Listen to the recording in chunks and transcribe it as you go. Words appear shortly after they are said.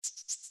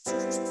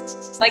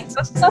like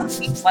Book Club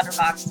meets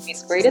Letterboxd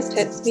meets Greatest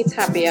Hits meets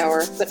Happy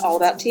Hour, but all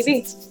about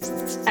TV.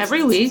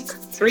 Every week,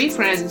 three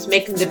friends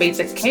make and debate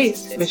the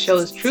case if a show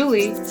is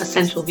truly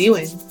essential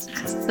viewing.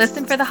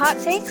 Listen for the hot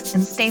takes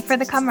and stay for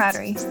the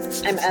camaraderie.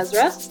 I'm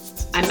Ezra.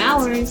 I'm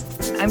Mallory.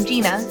 I'm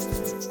Gina.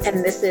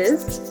 And this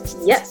is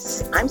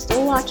Yes, I'm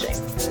Still Watching.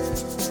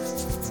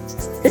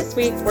 This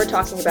week, we're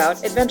talking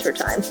about Adventure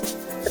Time.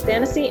 The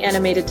fantasy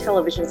animated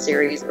television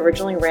series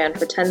originally ran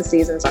for 10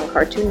 seasons on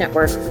Cartoon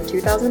Network from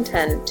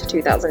 2010 to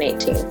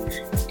 2018.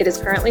 It is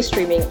currently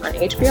streaming on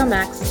HBO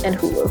Max and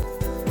Hulu.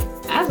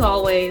 As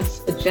always,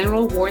 a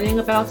general warning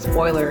about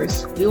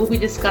spoilers. We will be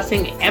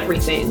discussing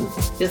everything.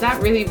 Does that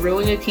really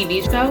ruin a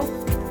TV show?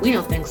 We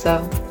don't think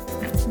so.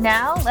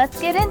 Now, let's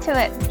get into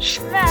it.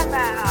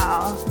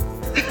 Shmabbow!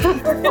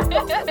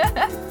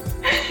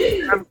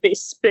 Grumpy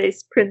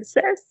Space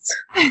Princess.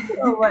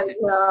 Oh my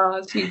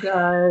gosh, you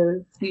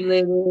guys, you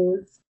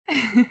ladies.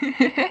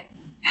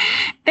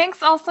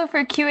 Thanks also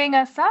for queuing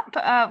us up.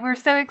 We're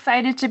so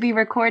excited to be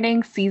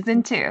recording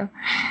season 2.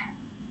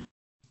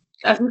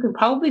 As you can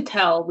probably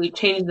tell, we've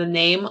changed the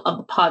name of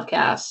the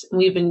podcast, and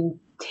we've been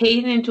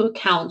taking into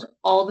account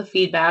all the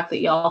feedback that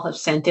y'all have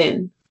sent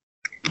in.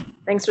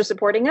 Thanks for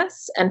supporting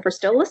us and for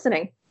still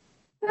listening.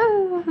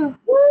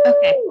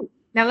 Okay,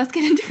 now let's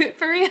get into it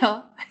for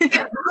real.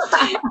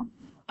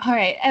 All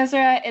right,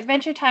 Ezra,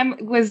 Adventure Time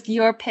was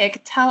your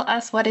pick. Tell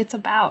us what it's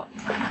about.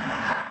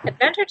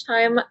 Adventure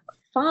Time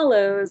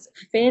follows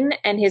Finn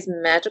and his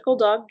magical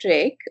dog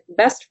Jake,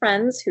 best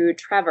friends who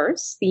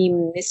traverse the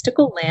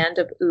mystical land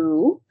of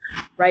Ooo,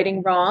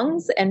 righting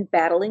wrongs and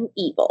battling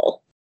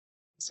evil.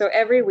 So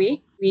every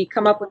week, we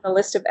come up with a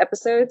list of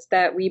episodes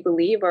that we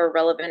believe are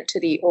relevant to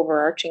the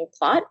overarching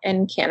plot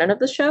and canon of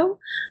the show.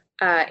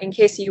 In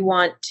case you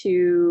want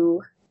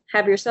to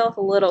have yourself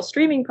a little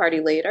streaming party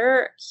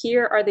later,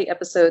 here are the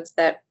episodes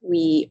that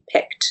we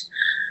picked.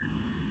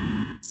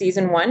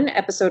 Season 1,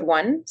 Episode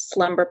 1,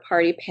 Slumber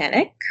Party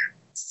Panic.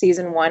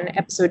 Season 1,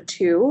 Episode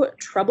 2,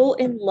 Trouble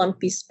in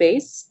Lumpy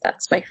Space.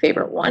 That's my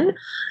favorite one.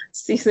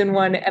 Season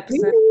 1,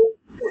 Episode...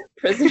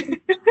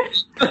 Prison.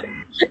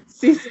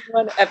 Season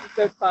 1,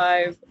 Episode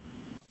 5,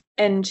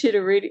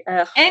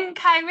 Enchiridion.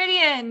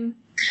 Enchiridion!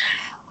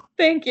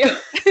 Thank you.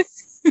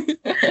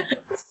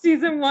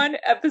 Season 1,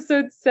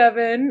 Episode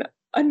 7,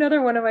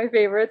 another one of my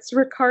favorites,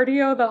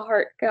 Ricardio the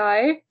Heart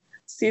Guy.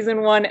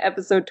 Season 1,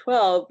 Episode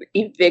 12,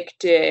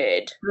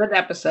 Evicted. Good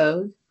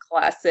episode.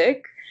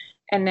 Classic.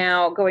 And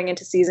now going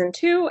into Season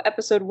 2,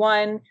 Episode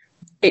 1,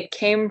 It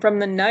Came from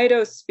the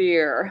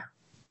Nightosphere.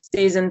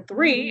 Season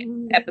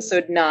 3,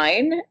 Episode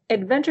 9,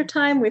 Adventure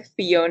Time with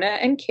Fiona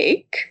and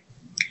Cake.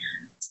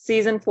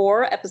 Season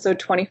 4, Episode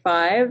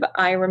 25,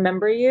 I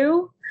Remember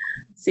You.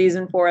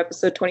 Season 4,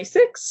 Episode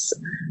 26,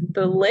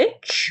 The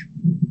Lick.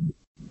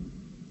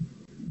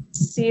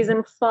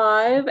 Season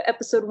 5,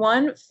 Episode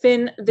 1,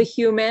 Finn the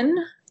Human.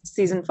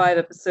 Season 5,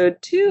 Episode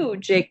 2,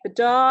 Jake the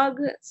Dog.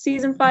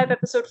 Season 5,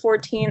 Episode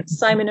 14,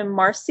 Simon and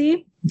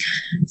Marcy.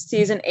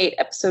 Season 8,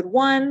 Episode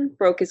 1,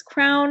 Broke His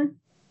Crown.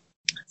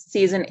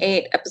 Season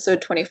 8,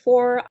 Episode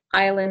 24,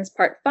 Islands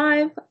Part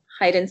 5,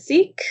 Hide and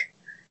Seek.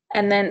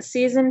 And then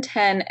Season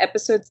 10,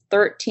 Episodes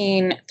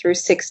 13 through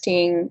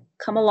 16,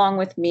 Come Along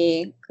With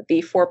Me,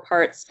 the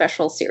 4-part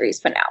special series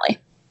finale.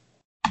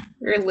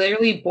 You're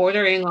literally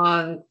bordering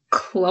on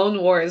Clone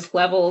Wars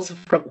levels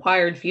of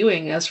required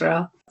viewing,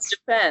 Ezra. It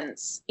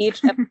depends.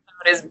 Each episode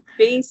is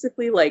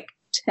basically like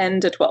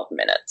 10 to 12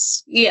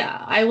 minutes.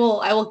 Yeah, I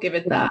will give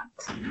it that.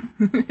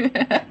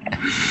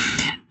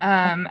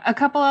 A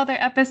couple other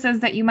episodes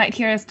that you might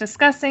hear us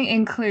discussing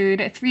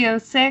include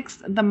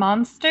 306, The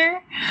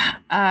Monster,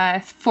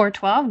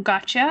 412,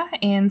 Gotcha,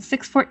 and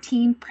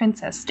 614,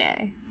 Princess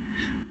Day.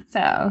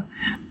 So,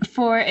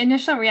 for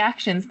initial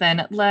reactions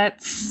then,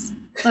 let's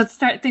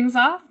start things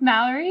off.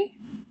 Mallory?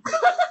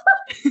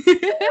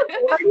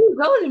 Why are you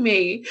going to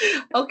me?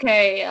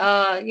 Okay,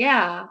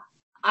 yeah.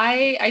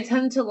 I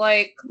tend to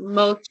like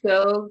most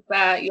shows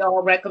that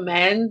y'all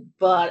recommend,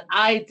 but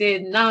I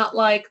did not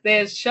like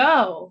this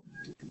show.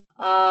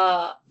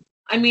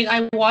 I mean,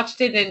 I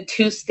watched it in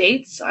 2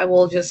 states. I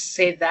will just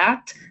say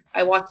that.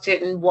 I watched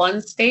it in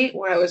one state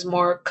where I was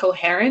more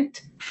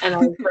coherent and I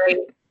was very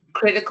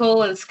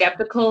critical and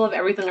skeptical of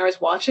everything I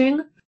was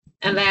watching.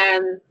 And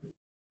then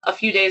a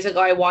few days ago,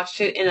 I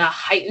watched it in a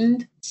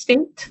heightened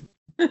state,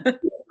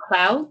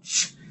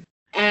 clouds,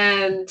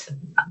 and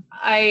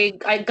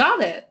I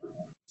got it.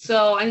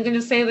 So I'm going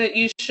to say that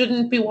you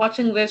shouldn't be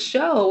watching this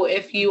show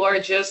if you are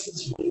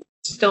just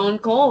stone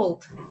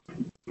cold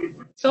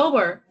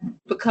sober,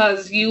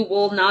 because you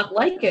will not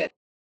like it.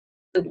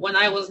 When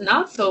I was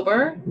not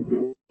sober,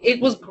 it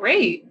was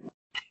great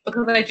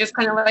because I just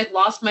kind of like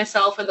lost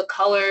myself in the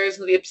colors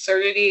and the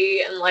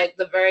absurdity and like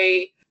the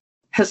very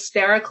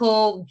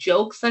hysterical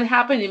jokes that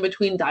happen in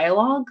between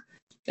dialogue,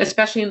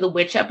 especially in the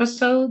witch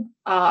episode.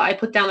 I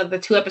put down that the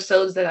 2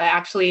 episodes that I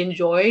actually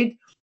enjoyed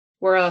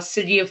were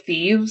City of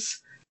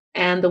Thieves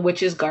and The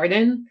Witch's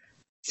Garden.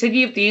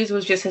 City of Thieves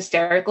was just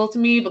hysterical to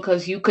me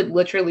because you could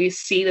literally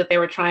see that they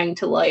were trying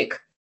to like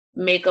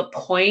make a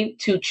point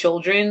to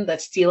children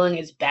that stealing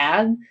is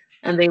bad.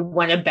 And they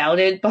went about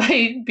it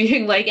by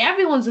being like,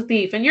 everyone's a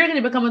thief, and you're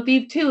going to become a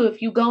thief too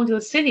if you go into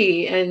the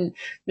city. And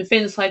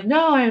Finn's like,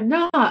 no, I am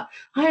not.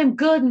 I am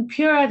good and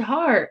pure at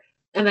heart.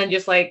 And then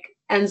just like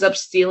ends up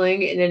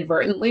stealing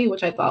inadvertently,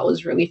 which I thought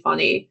was really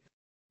funny.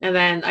 And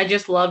then I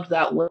just loved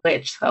that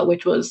witch. That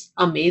witch was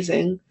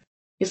amazing.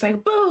 It's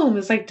like, boom.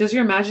 It's like, does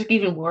your magic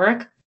even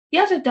work?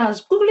 Yes, it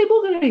does. Boogly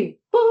boogly.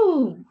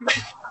 Boom.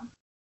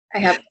 I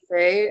have to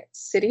say,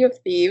 City of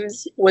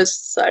Thieves was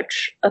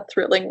such a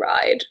thrilling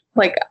ride.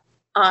 Like,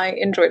 I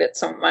enjoyed it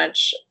so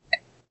much.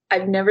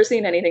 I've never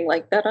seen anything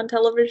like that on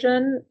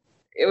television.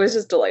 It was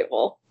just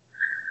delightful.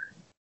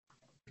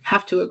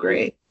 Have to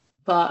agree.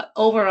 But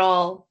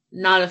overall,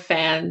 not a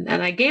fan.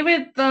 And I gave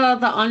it the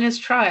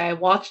honest try. I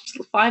watched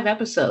 5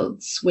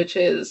 episodes, which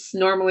is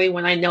normally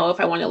when I know if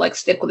I want to like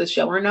stick with a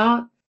show or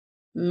not.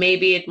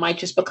 Maybe it might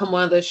just become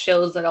one of those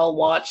shows that I'll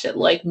watch at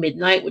like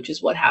midnight, which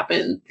is what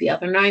happened the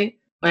other night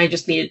when I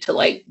just needed to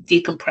like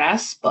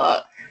decompress.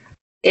 But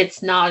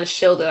it's not a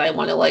show that I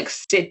want to like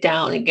sit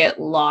down and get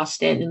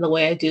lost in the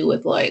way I do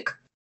with like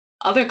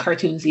other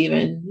cartoons,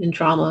 even in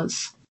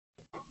dramas.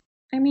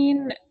 I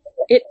mean,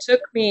 it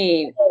took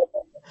me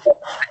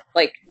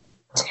like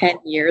 10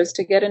 years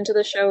to get into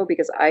the show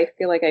because I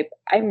feel like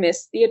I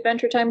missed the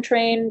Adventure Time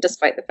train,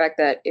 despite the fact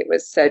that it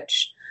was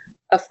such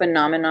a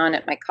phenomenon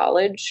at my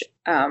college.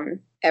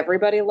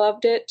 Everybody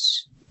loved it.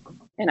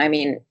 And I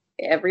mean,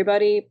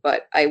 everybody,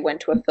 but I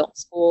went to a film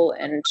school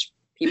and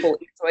people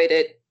enjoyed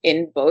it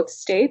in both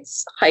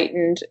states,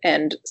 heightened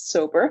and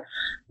sober.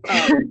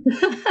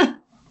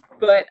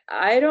 But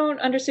I don't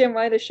understand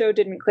why the show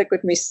didn't click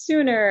with me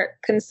sooner,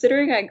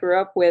 considering I grew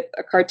up with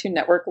a Cartoon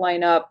Network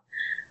lineup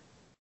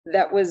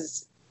that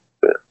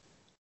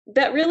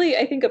really,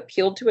 I think,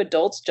 appealed to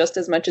adults just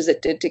as much as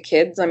it did to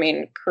kids. I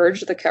mean,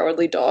 Courage the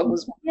Cowardly Dog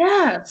was one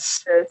of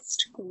the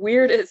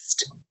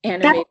weirdest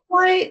animated.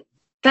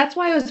 That's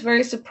why I was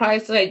very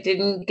surprised that I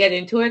didn't get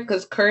into it,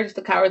 because Courage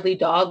the Cowardly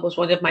Dog was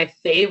one of my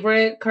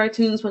favorite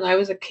cartoons when I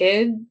was a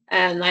kid.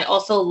 And I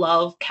also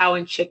love Cow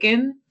and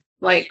Chicken,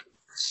 like,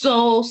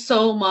 so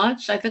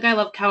much. I think I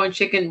love Cow and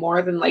Chicken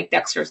more than, like,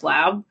 Dexter's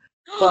Lab.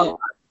 But,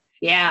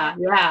 yeah.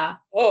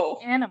 Whoa.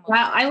 Animal.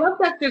 I love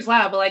Dexter's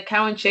Lab, but, like,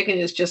 Cow and Chicken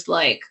is just,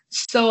 like,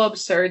 so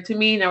absurd to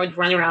me. And I would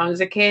run around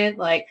as a kid,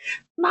 like,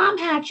 Mom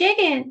had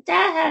chicken,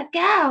 Dad had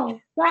cow,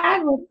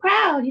 Dad was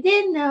proud, he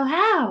didn't know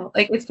how.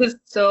 Like, it's just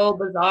so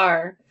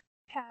bizarre.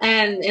 Yeah.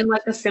 And in,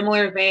 like, a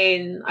similar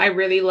vein, I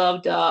really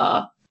loved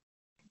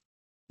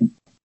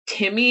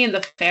Timmy and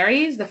the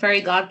Fairies, the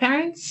Fairy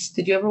Godparents.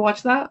 Did you ever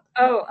watch that?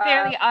 Oh,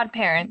 Fairly Odd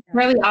Parents.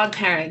 Fairly Odd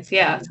Parents,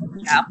 yeah.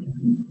 Yeah.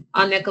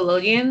 On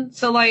Nickelodeon.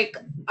 So, like,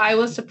 I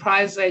was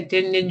surprised that I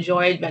didn't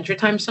enjoy Adventure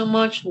Time so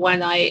much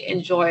when I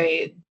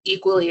enjoy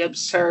equally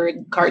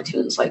absurd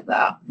cartoons like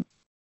that.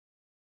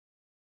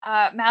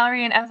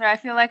 Mallory and Ezra, I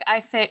feel like I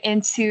fit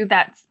into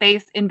that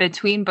space in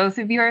between both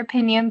of your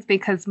opinions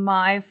because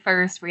my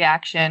first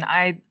reaction,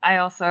 I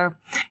also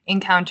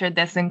encountered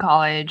this in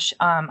college.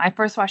 I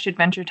first watched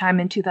Adventure Time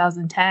in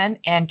 2010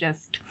 and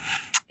just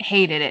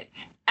hated it.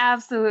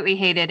 Absolutely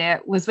hated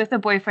it. Was with a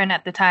boyfriend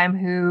at the time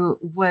who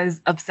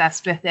was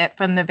obsessed with it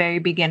from the very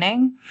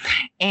beginning.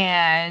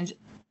 And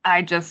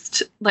I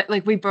just,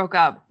 like we broke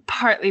up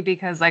partly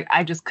because, like,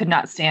 I just could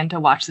not stand to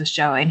watch the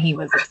show and he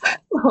was obsessed.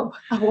 Oh,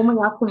 a woman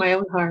after my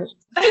own heart.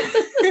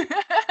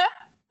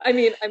 I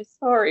mean, I'm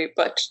sorry,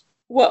 but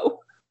whoa.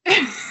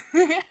 I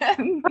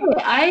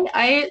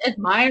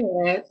admire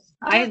it.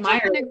 I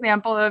admire an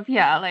example of,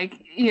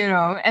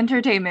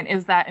 entertainment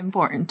is that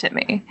important to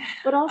me.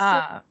 But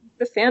also,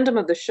 the fandom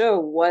of the show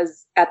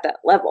was at that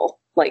level.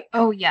 Like,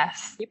 oh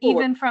yes,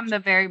 even from the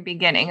very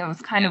beginning, it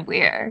was kind of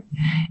weird.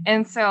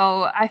 And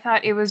so I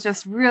thought it was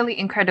just really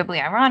incredibly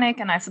ironic.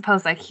 And I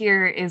suppose like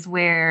here is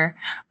where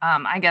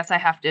I guess I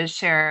have to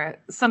share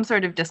some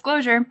sort of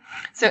disclosure.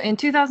 So in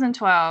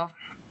 2012,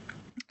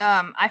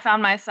 I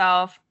found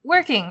myself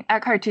working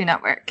at Cartoon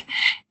Network.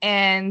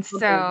 And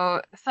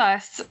so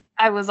thus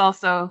I was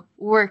also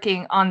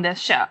working on this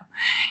show.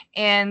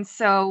 And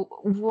so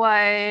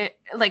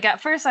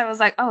at first I was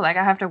like, oh, like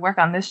I have to work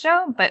on this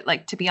show. But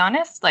like, to be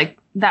honest, like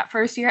that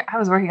first year I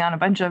was working on a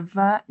bunch of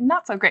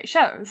not so great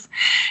shows.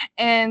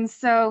 And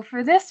so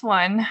for this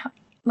one,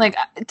 like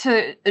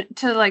to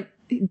like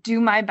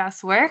do my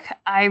best work,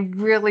 I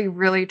really,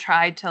 really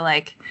tried to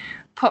like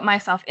put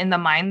myself in the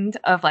mind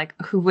of like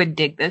who would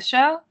dig this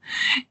show.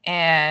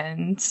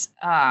 And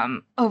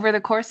over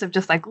the course of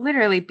just like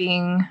literally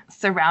being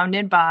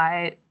surrounded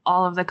by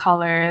all of the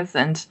colors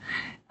and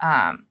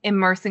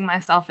immersing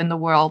myself in the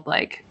world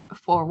like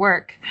for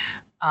work,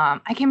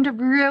 I came to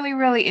really,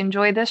 really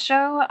enjoy this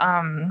show.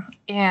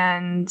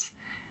 It's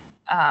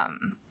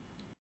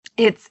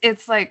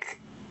like,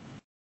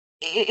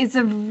 it's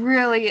a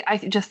really, I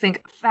just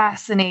think,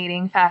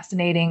 fascinating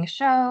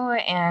show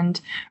and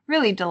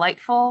really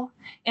delightful.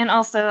 And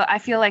also, I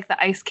feel like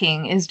the Ice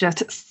King is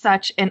just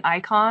such an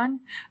icon,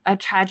 a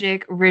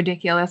tragic,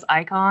 ridiculous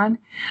icon.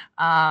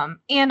 And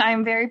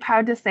I'm very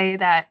proud to say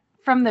that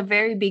from the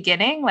very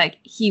beginning, like,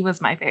 he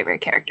was my favorite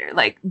character.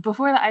 Like,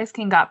 before the Ice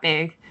King got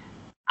big,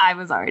 I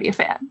was already a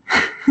fan.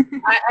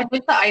 I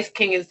think the Ice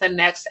King is the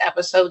next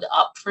episode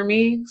up for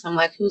me. So I'm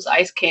like, who's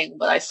Ice King?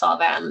 But I saw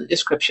that in the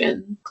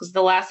description because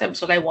the last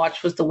episode I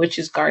watched was The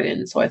Witch's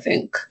Garden. So I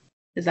think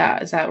is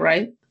that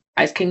right?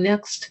 Ice King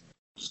next.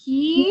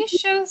 He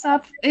shows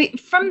up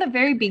from the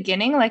very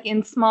beginning, like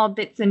in small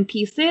bits and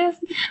pieces.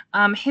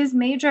 His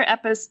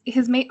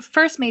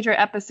first major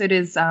episode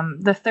is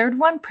the third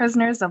one,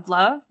 Prisoners of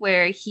Love,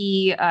 where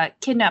he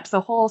kidnaps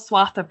a whole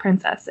swath of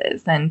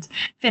princesses, and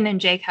Finn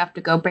and Jake have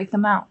to go break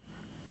them out.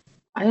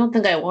 I don't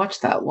think I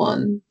watched that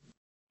one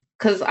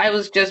because I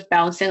was just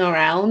bouncing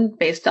around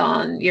based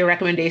on your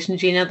recommendation,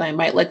 Gina, that I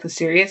might like the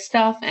serious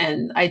stuff,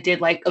 and I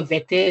did like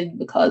Evicted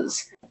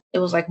because it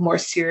was like more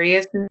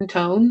serious in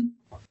tone.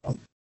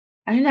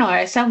 I don't know.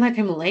 I sound like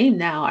I'm lame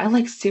now. I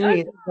like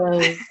serious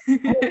shows.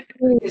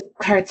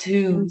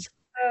 Cartoons.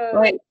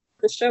 Like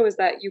the show is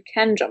that you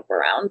can jump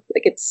around.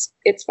 Like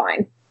it's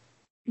fine.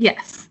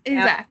 Yes,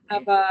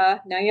 exactly.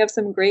 Now you have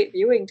some great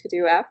viewing to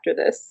do after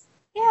this.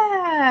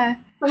 Yeah.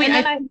 I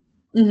mean,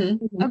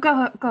 Oh,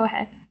 go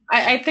ahead.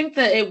 I think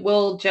that it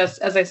will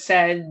just, as I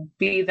said,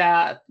 be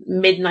that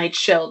midnight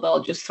show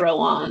they'll just throw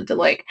on to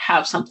like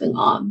have something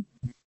on.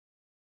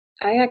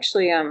 I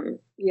actually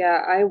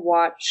I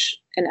watch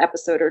an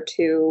episode or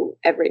two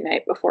every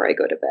night before I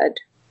go to bed.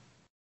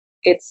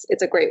 It's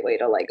a great way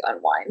to like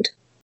unwind.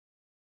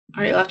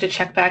 All right, you'll have to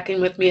check back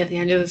in with me at the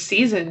end of the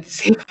season to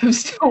see if I'm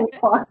still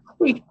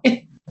watching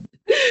it.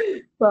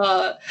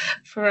 But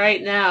for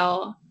right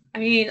now, I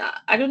mean,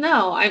 I don't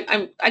know.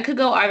 I could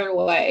go either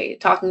way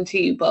talking to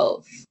you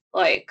both.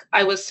 Like,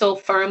 I was so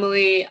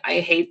firmly, I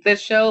hate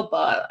this show,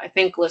 but I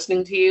think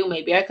listening to you,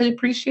 maybe I could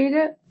appreciate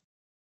it.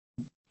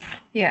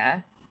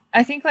 Yeah.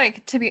 I think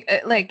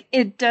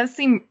it does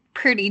seem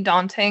pretty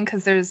daunting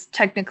because there's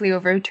technically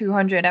over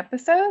 200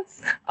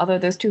 episodes, although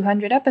those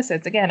 200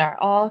 episodes, again, are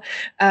all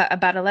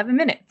about 11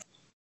 minutes.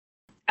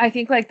 I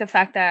think like the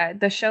fact that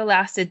the show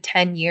lasted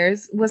 10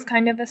 years was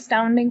kind of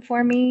astounding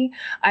for me.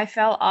 I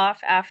fell off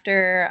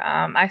after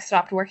I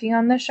stopped working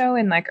on the show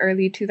in like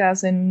early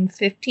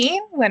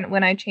 2015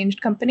 when I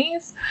changed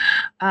companies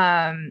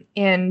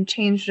and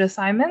changed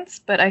assignments.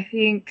 But I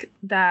think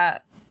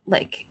that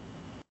like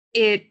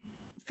it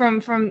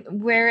from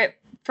where it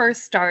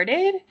first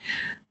started,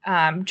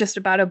 just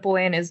about a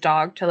boy and his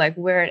dog, to like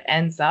where it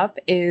ends up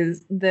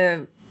is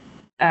the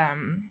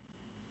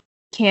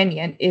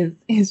canyon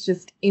is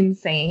just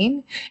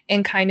insane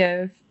and kind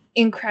of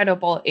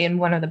incredible in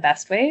one of the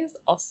best ways,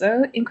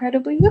 also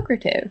incredibly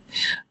lucrative.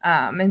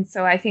 And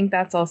so I think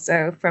that's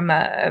also from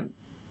a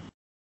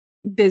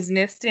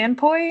business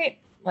standpoint,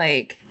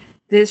 like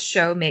this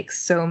show makes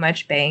so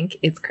much bank,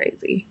 it's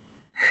crazy.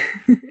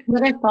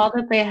 But I saw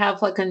that they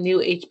have like a new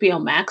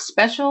HBO Max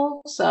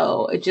special,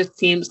 so it just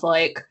seems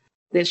like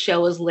this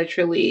show is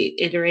literally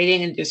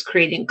iterating and just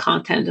creating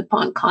content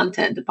upon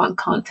content upon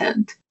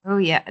content. Oh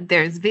yeah,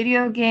 there's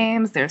video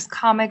games, there's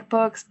comic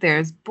books,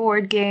 there's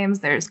board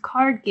games, there's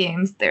card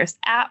games, there's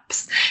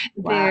apps,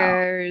 wow.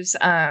 There's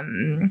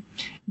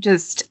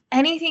just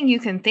anything you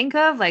can think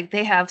of. Like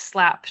they have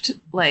slapped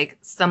like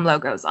some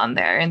logos on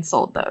there and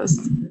sold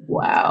those.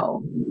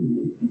 Wow.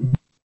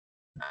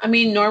 I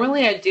mean,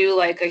 normally I do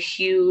like a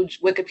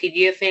huge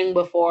Wikipedia thing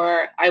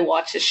before I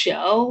watch a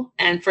show.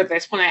 And for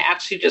this one, I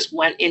actually just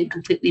went in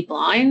completely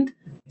blind.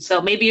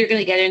 So maybe you're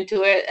going to get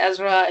into it,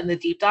 Ezra, in the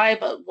deep dive.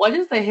 But what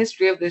is the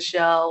history of this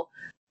show?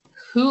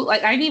 I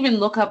didn't even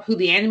look up who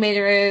the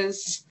animator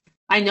is.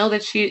 I know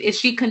that is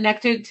she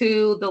connected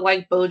to the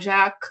like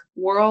BoJack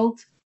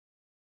world?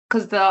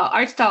 Because the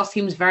art style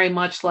seems very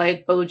much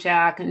like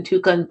BoJack and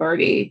Tuca and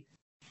Birdie.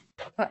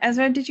 Well,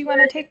 Ezra, did you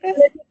want to take this?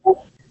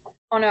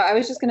 Oh no, I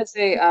was just going to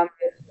say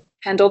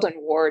Pendleton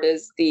Ward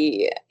is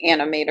the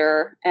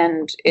animator,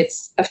 and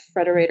it's a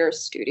Frederator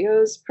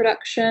Studios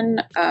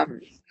production.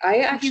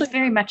 He's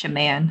very much a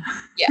man.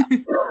 Yeah.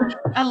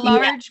 A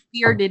large,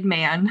 bearded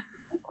man.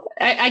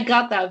 I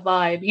got that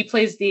vibe. He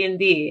plays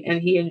D&D,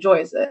 and he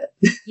enjoys it.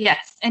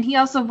 Yes, and he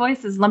also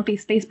voices Lumpy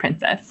Space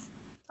Princess.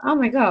 Oh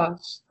my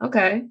gosh.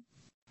 Okay.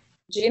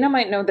 Gina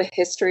might know the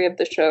history of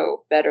the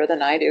show better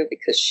than I do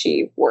because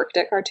she worked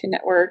at Cartoon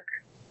Network.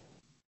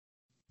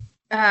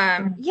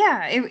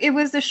 Yeah, it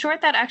was a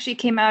short that actually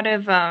came out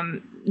of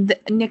the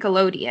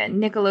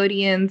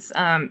Nickelodeon's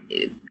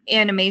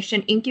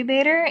animation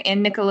incubator,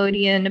 and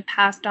Nickelodeon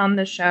passed on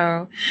the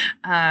show.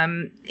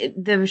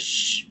 The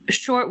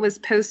short was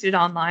posted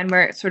online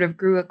where it sort of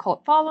grew a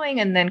cult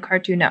following, and then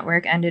Cartoon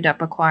Network ended up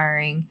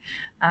acquiring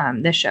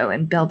the show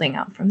and building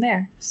out from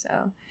there. So,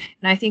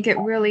 and I think it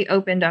really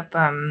opened up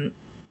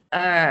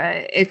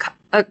a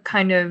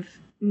kind of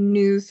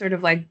new sort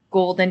of like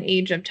golden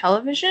age of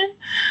television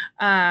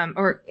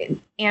or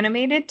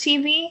animated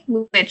TV,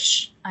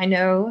 which I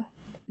know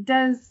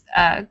does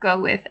go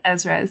with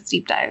Ezra's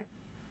deep dive.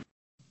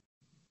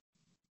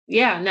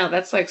 Yeah, no,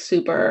 that's like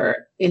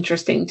super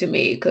interesting to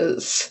me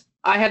because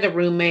I had a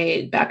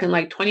roommate back in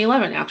like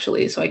 2011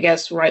 actually, so I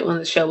guess right when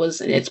the show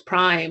was in its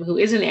prime, who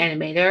is an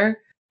animator.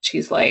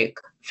 She's like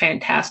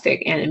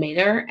fantastic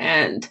animator,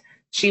 and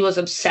she was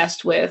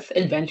obsessed with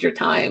Adventure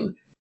Time.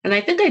 And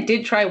I think I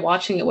did try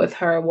watching it with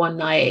her one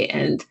night,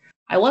 and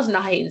I was in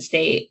a heightened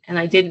state, and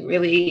I didn't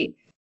really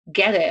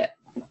get it.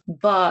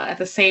 But at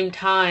the same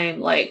time,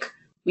 like,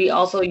 we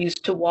also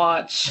used to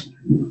watch,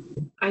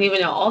 I don't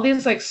even know, all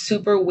these like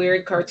super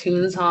weird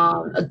cartoons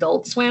on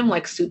Adult Swim,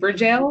 like Super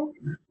Jail,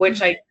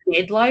 which I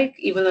did like,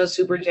 even though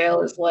Super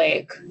Jail is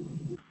like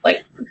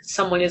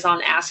someone is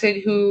on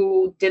acid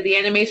who did the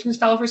animation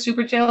style for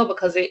Super Jail,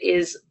 because it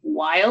is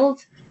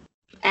wild.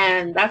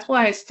 And that's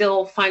why I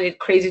still find it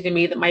crazy to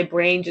me that my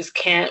brain just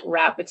can't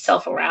wrap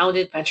itself around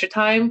Adventure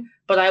Time.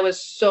 But I was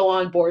so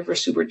on board for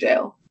Super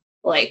Jail.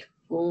 Like,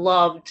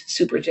 loved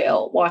Super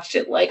Jail. Watched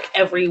it like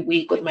every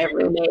week with my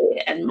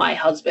roommate and my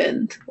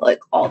husband, like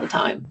all the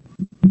time.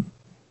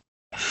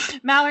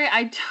 Mallory,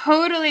 I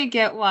totally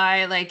get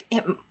why, like,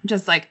 it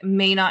just, like,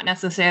 may not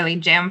necessarily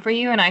jam for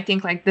you. And I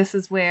think, like, this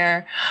is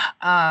where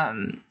a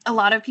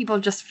lot of people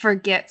just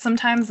forget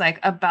sometimes, like,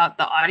 about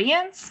the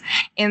audience.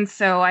 And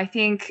so I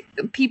think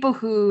people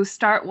who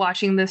start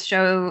watching this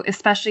show,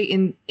 especially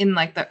in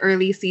like, the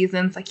early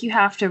seasons, like, you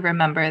have to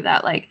remember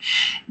that, like,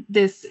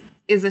 this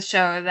is a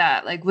show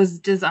that, like, was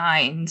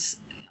designed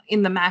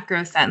in the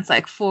macro sense,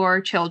 like,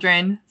 for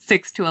children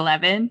 6 to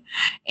 11,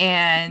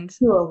 and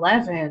to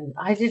 11.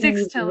 I didn't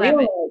 6 to 11.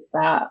 realize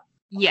that.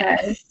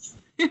 Yes.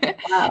 Okay.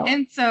 Wow.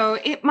 And so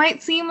it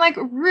might seem like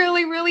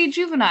really, really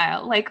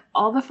juvenile, like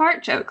all the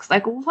fart jokes.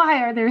 Like,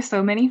 why are there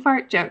so many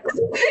fart jokes?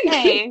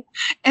 A,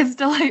 it's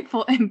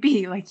delightful, and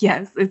B, like,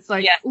 yes, it's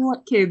like,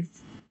 what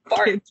kids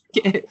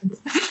Okay,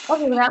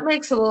 that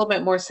makes a little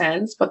bit more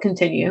sense, but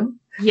continue.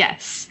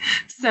 Yes.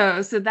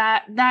 So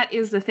that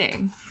is the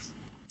thing.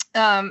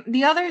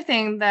 The other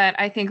thing that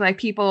I think, like,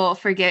 people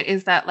forget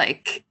is that,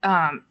 like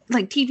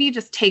TV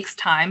just takes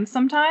time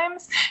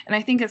sometimes. And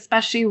I think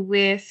especially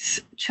with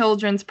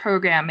children's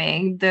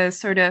programming, the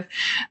sort of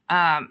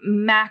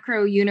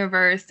macro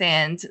universe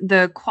and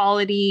the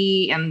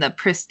quality and the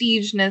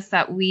prestigeness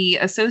that we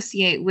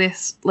associate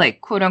with,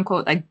 like, quote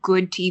unquote, like,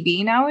 good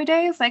TV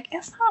nowadays, like,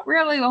 it's not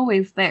really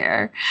always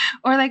there.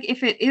 Or, like,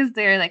 if it is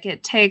there, like,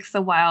 it takes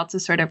a while to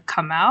sort of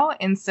come out.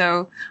 And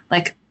so,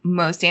 like,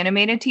 most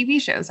animated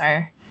TV shows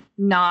are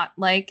not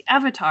like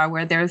Avatar,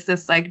 where there's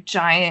this, like,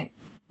 giant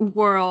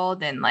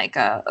world and, like,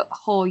 a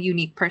whole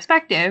unique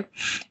perspective.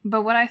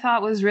 But what I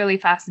thought was really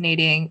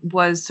fascinating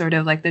was sort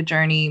of like the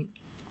journey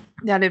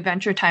that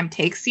Adventure Time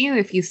takes you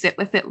if you sit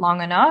with it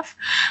long enough,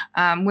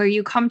 where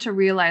you come to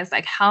realize,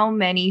 like, how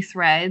many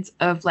threads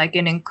of, like,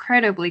 an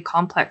incredibly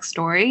complex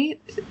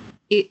story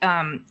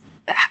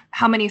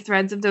how many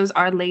threads of those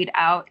are laid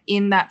out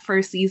in that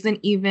first season,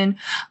 even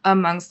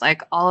amongst,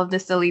 like, all of the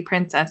silly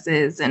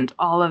princesses and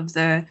all of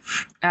the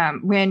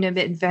random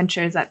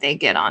adventures that they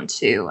get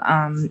onto,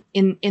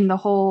 in the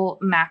whole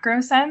macro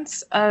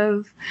sense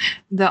of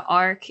the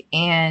arc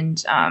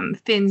and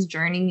Finn's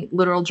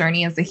literal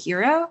journey as a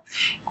hero.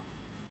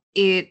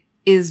 It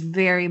is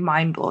very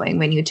mind-blowing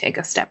when you take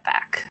a step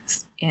back,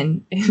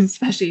 and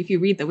especially if you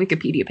read the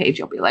Wikipedia page,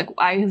 you'll be like,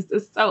 why is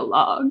this so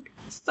long?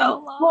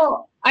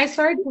 Well, I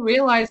started to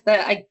realize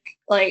that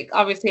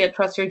obviously I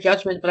trust your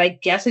judgment, but I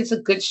guess it's a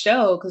good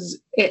show because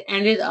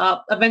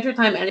Adventure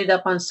Time ended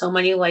up on so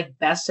many, like,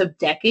 best of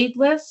decade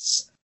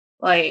lists.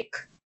 Like,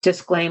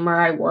 disclaimer,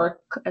 I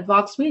work at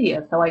Vox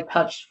Media, so I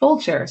touched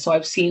Vulture. So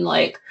I've seen,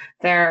 like,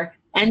 their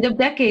end of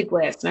decade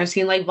list, and I've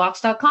seen, like,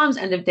 Vox.com's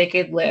end of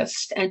decade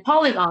list and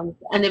Polygon's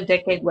end of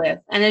decade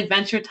list, and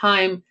Adventure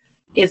Time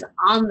is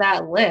on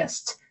that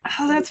list.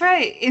 Oh, that's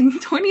right. In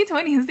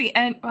 2020 is the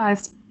end. Well,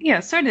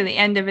 sort of the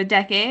end of a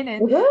decade,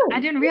 and I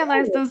didn't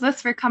realize those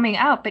lists were coming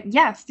out. But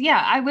yes,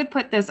 I would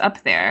put this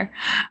up there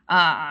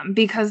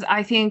because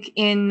I think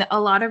in a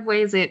lot of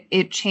ways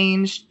it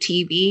changed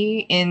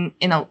TV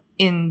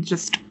in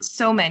just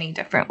so many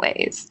different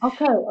ways.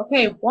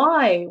 Okay.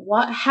 Why?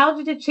 How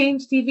did it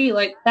change TV?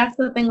 Like, that's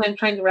the thing that I'm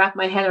trying to wrap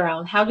my head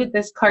around. How did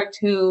this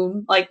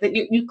cartoon, like, that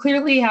you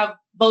clearly have,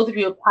 both of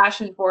you, a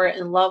passion for it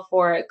and love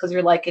for it because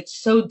you're like, it's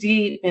so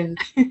deep. And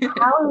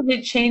how did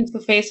it change the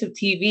face of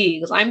TV?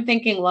 Because I'm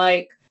thinking,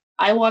 like,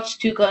 I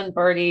watched Tuca and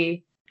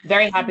Birdie,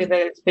 very happy that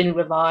it's been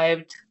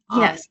revived.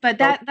 Yes, but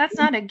that's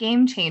not a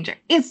game changer.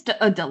 It's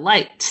a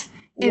delight.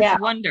 It's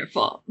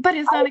wonderful, but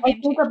it's not a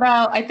game changer.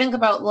 I think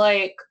about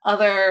like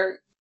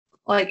other,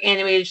 like,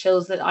 animated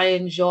shows that I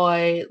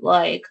enjoy,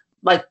 like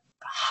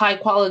high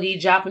quality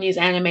Japanese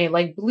anime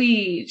like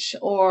Bleach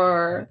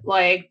or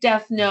like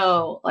Death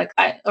Note,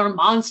 or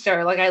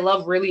Monster. Like, I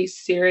love really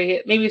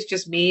serious, maybe it's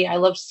just me, I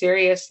love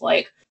serious,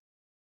 like,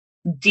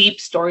 deep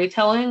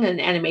storytelling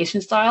and animation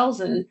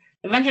styles, and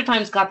Adventure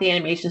Time's got the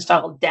animation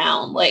style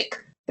down.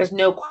 Like, there's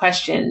no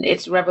question,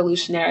 it's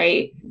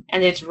revolutionary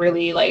and it's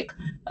really, like,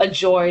 a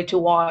joy to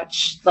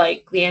watch,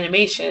 like, the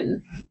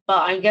animation. But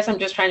I guess I'm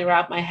just trying to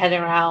wrap my head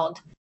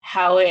around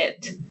how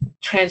it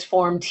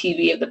transformed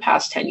TV of the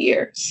past 10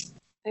 years.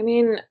 I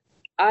mean,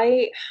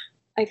 I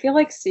feel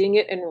like seeing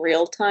it in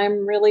real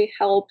time really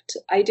helped.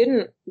 I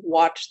didn't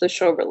watch the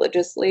show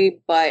religiously,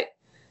 but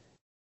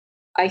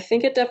I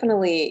think it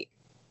definitely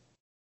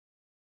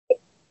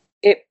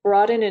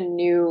brought in a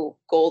new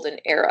golden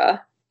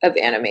era of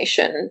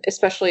animation,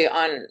 especially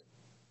on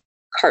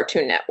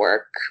Cartoon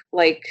Network.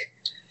 Like,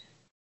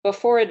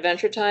 before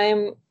Adventure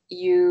Time,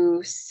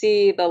 you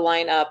see the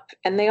lineup,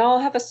 and they all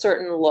have a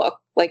certain look.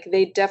 Like,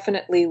 they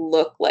definitely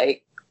look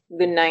like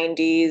the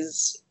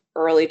 90s,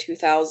 early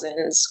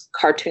 2000s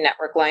Cartoon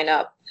Network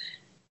lineup.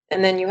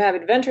 And then you have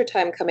Adventure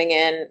Time coming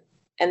in,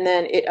 and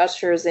then it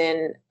ushers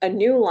in a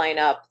new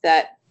lineup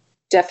that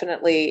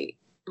definitely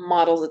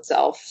models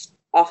itself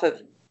off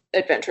of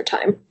Adventure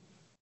Time.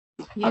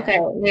 Yeah. Okay,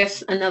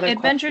 there's another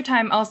Adventure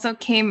Time also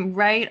came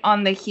right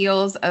on the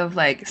heels of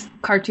like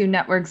Cartoon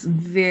Network's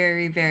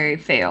very, very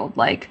failed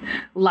like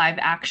live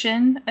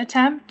action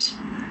attempt.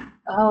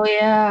 Oh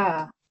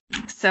yeah.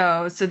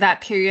 So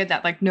that period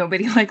that like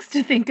nobody likes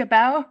to think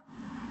about.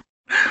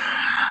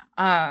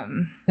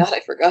 God,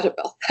 I forgot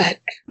about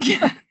that.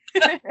 Yeah.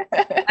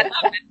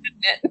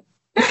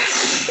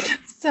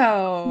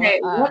 So, Okay,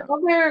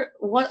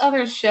 what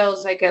other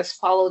shows I guess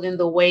followed in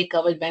the wake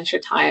of Adventure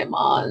Time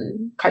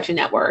on Cartoon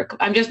Network?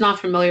 I'm just not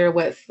familiar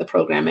with the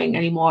programming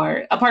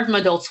anymore, apart from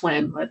Adult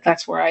Swim.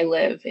 That's where I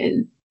live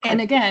in.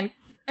 And again,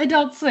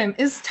 Adult Swim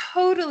is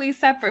totally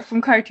separate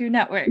from Cartoon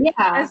Network.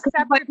 Yeah, a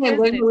separate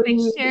business. They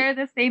share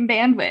the same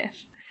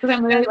bandwidth. Because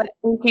I'm really like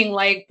thinking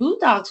like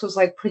Boondocks was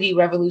like pretty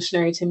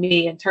revolutionary to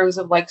me in terms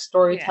of like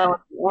storytelling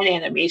and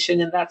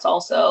animation, and that's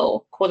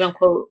also quote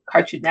unquote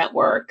Cartoon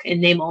Network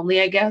in name only,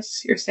 I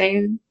guess you're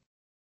saying.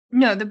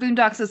 No, the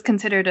Boondocks is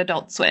considered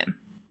Adult Swim.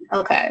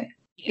 Okay.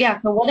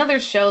 Yeah. So what other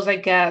shows I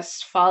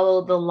guess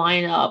followed the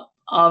lineup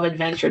of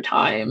Adventure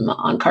Time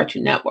on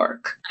Cartoon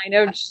Network? I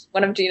know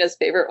one of Gina's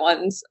favorite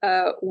ones,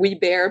 We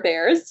Bare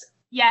Bears.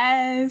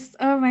 Yes.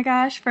 Oh my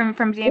gosh, from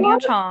Daniel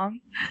Chong.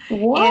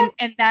 What?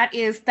 And that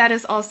is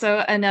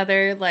also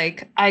another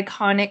like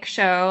iconic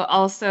show,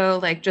 also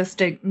like just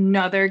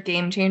another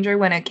game changer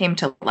when it came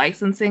to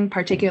licensing,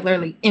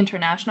 particularly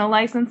international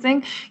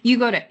licensing. You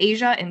go to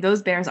Asia and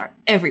those bears are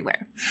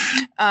everywhere.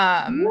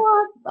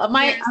 What?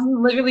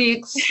 I'm literally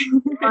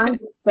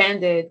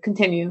expanded.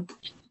 Continue.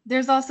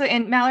 There's also,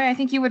 and Mallory, I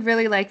think you would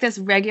really like this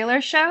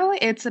regular show.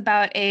 It's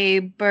about a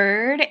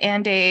bird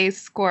and a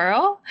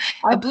squirrel,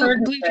 a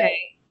blue jay,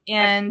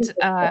 and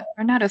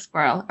or not a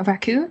squirrel, a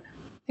raccoon.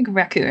 I think a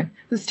raccoon.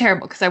 This is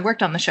terrible because I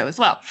worked on the show as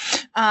well.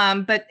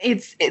 But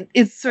it's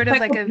sort of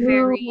like a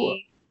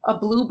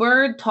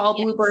bluebird, tall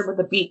bluebird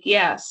with a beak.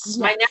 Yes,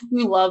 my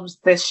nephew loves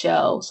this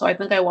show, so I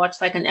think I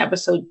watched like an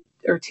episode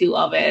or two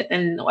of it,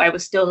 and I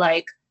was still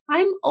like,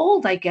 I'm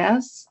old, I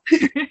guess.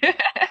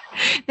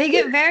 They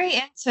get very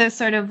into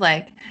sort of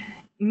like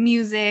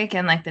music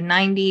and like the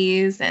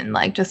 90s and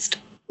like just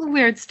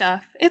weird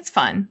stuff. It's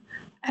fun.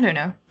 I don't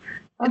know.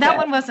 Okay. That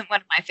one wasn't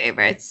one of my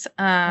favorites.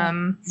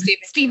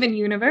 Steven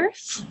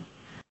Universe.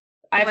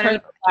 I've heard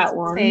of that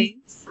one.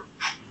 Faves.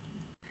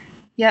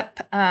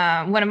 Yep.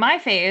 One of my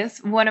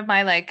faves, one of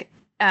my like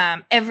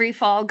every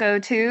fall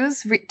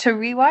go-tos to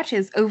rewatch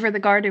is Over the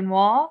Garden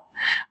Wall.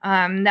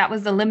 That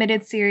was the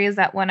limited series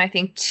that won, I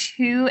think,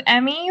 2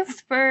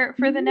 Emmys for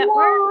the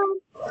network.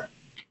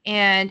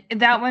 And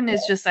that one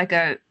is just like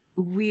a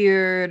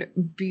weird,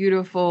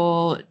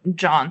 beautiful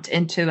jaunt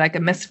into like a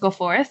mystical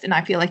forest. And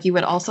I feel like you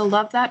would also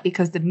love that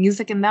because the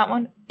music in that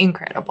one,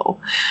 incredible.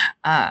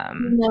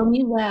 You know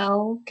me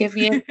well. Give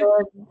me a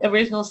good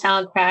original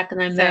soundtrack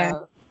and I'm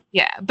there.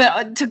 Yeah,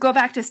 but to go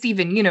back to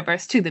Steven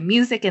Universe too, the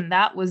music in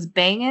that was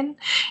banging,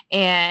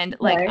 and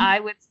like I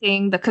would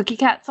sing the Cookie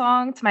Cat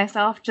song to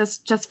myself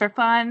just for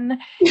fun,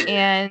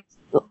 and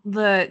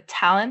the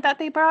talent that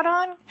they brought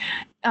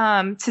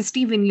on to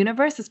Steven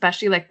Universe,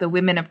 especially like the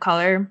women of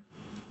color.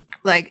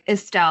 Like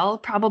Estelle,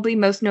 probably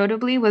most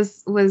notably,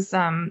 was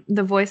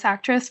the voice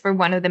actress for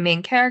one of the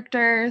main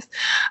characters.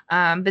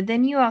 But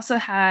then you also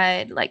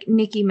had like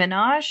Nicki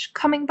Minaj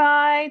coming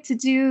by to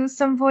do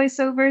some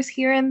voiceovers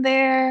here and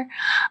there.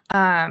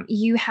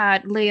 You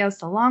had Leo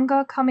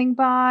Salonga coming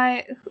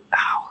by.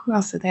 Oh, who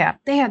else did they have?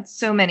 They had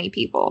so many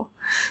people.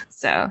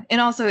 So, and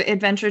also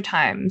Adventure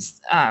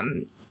Time's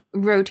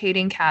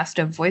rotating cast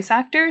of voice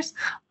actors,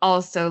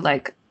 also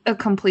like a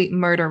complete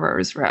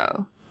murderer's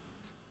row.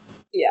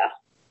 Yeah.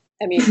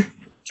 I mean,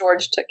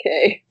 George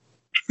Takei.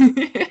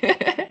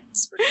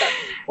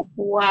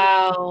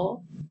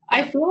 Wow.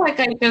 I feel like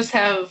I just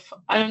have,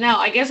 I don't know,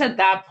 I guess at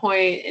that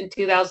point in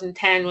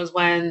 2010 was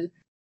when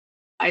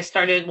I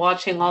started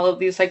watching all of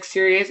these like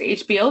serious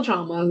HBO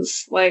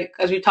dramas. Like,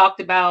 as we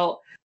talked about,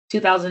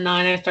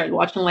 2009, I started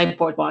watching like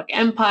Boardwalk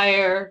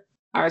Empire.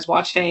 I was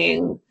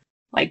watching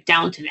like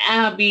Downton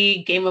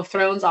Abbey, Game of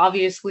Thrones,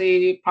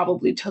 obviously,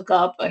 probably took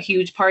up a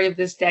huge part of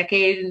this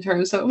decade in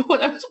terms of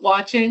what I was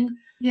watching.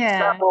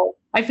 Yeah. So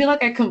I feel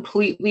like I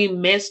completely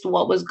missed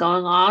what was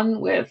going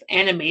on with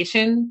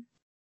animation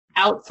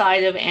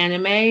outside of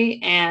anime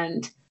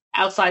and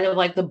outside of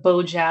like the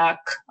BoJack,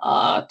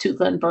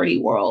 Tuca and Birdie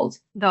world.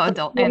 The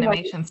adult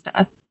animation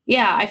stuff.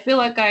 Yeah, I feel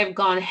like I've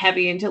gone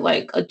heavy into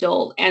like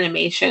adult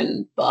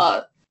animation,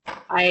 but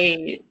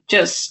I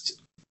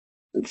just,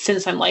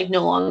 since I'm like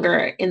no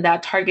longer in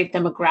that target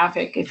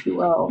demographic, if you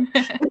will,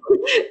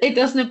 it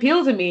doesn't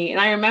appeal to me. And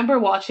I remember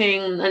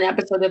watching an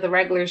episode of the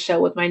regular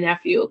show with my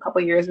nephew a couple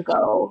years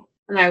ago.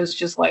 And I was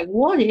just like,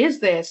 what is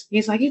this?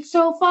 He's like, it's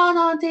so fun,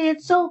 Auntie.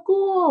 It's so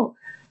cool.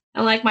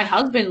 And like my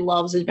husband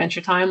loves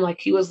Adventure Time. Like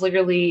he was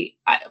literally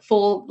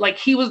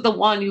he was the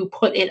one who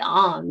put it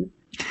on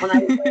when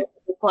I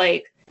was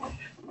like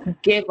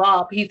give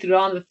up. He threw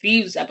on the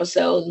Thieves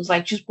episode and was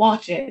like, just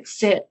watch it,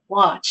 sit,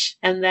 watch.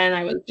 And then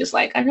I was just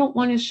like, I don't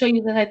want to show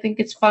you that I think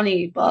it's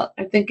funny, but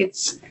I think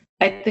it's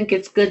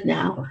good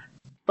now.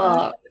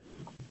 But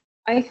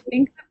I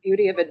think the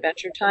beauty of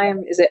Adventure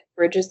Time is it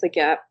bridges the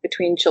gap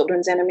between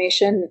children's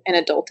animation and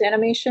adult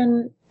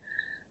animation.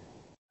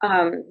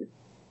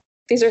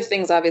 These are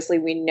things obviously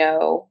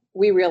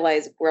we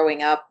realize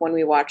growing up when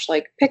we watch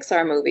like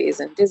Pixar movies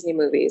and Disney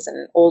movies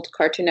and old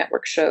Cartoon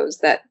Network shows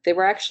that they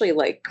were actually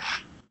like,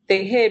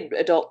 they hid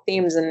adult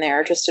themes in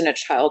there just in a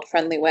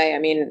child-friendly way. I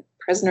mean,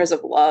 Prisoners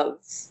of Love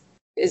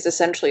is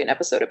essentially an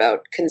episode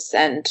about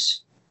consent,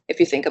 if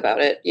you think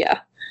about it. Yeah.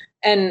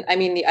 And I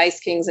mean, the Ice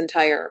King's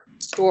entire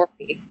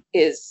story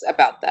is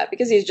about that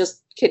because he's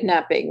just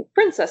kidnapping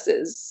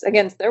princesses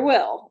against their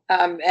will.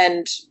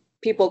 And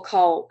people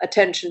call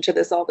attention to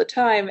this all the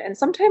time. And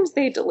sometimes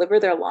they deliver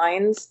their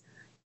lines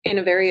in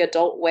a very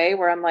adult way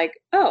where I'm like,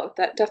 oh,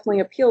 that definitely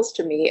appeals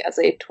to me as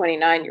a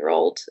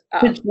 29-year-old.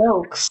 The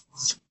jokes,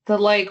 the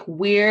like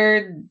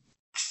weird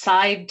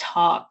side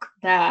talk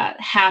that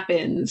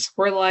happens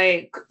where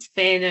like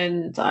Finn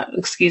and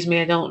excuse me,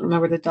 I don't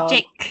remember the dog.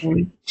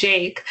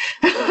 Jake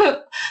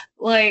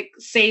like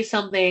say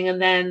something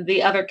and then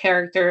the other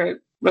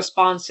character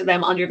responds to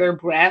them under their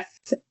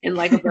breath in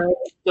like a very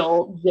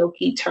adult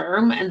jokey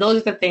term, and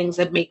those are the things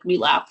that make me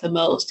laugh the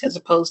most as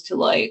opposed to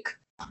like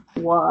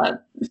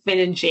what Finn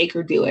and Jake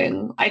are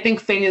doing. I think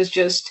Finn is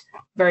just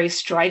very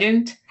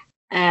strident,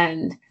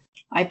 and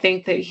I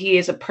think that he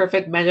is a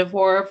perfect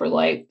metaphor for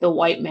like the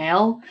white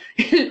male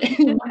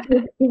in my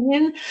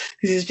opinion,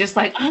 because he's just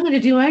like, I'm going to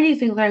do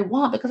anything that I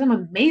want because I'm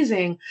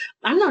amazing.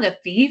 I'm not a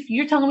thief.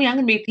 You're telling me I'm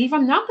going to be a thief.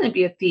 I'm not going to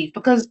be a thief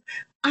because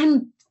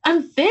I'm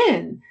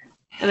Finn.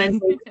 And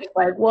then he's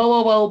like,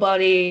 whoa,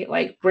 buddy,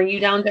 like bring you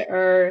down to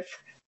earth.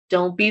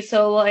 Don't be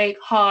so like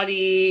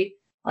haughty.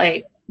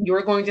 Like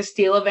you're going to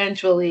steal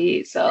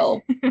eventually.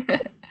 So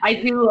I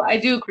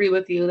do agree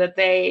with you that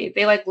they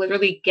like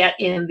literally get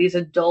in these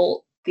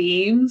adult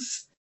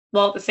themes,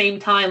 while at the same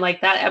time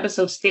like that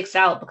episode sticks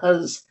out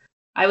because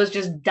I was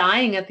just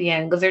dying at the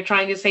end because they're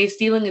trying to say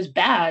stealing is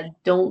bad,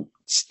 don't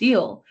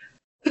steal.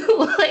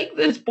 Like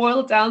this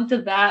boiled down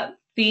to that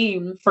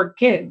theme for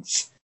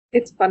kids.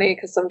 It's funny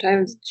because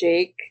sometimes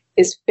Jake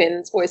is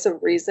Finn's voice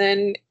of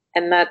reason,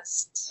 and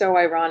that's so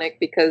ironic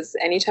because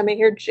anytime I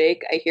hear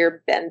Jake, I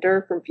hear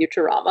Bender from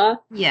Futurama.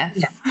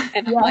 Yes.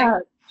 And I'm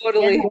like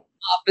totally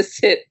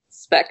opposite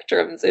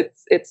spectrums.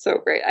 It's so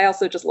great. I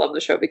also just love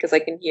the show because I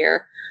can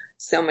hear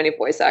so many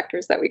voice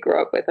actors that we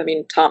grew up with. I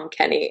mean, Tom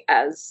Kenny,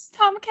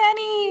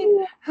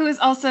 who is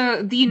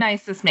also the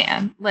nicest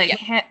man, like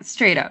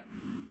straight up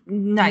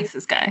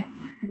nicest guy.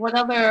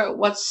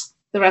 What's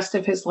the rest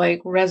of his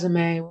like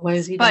resume? What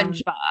is he?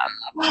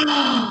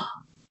 SpongeBob.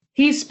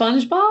 He's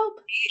SpongeBob?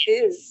 He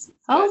is.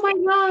 Oh my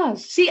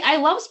gosh. See, I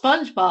love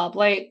SpongeBob.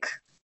 Like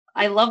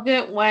I loved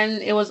it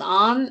when it was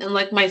on, and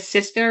like my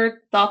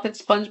sister thought that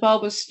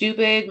SpongeBob was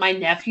stupid. My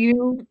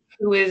nephew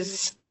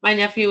is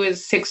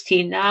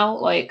 16 now.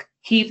 Like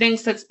he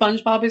thinks that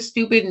SpongeBob is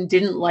stupid and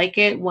didn't like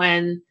it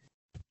when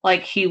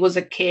like he was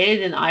a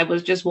kid and I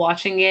was just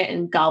watching it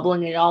and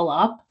gobbling it all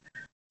up.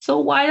 So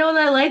why don't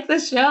I like the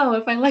show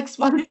if I like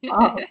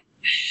SpongeBob?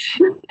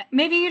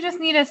 Maybe you just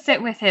need to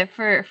sit with it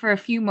for a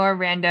few more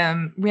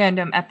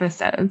random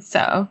episodes.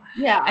 So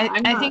yeah,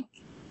 I think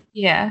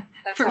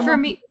for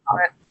me.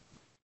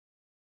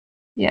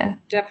 Yeah,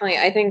 definitely.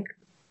 I think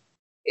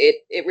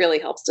it really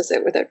helps to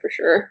sit with it for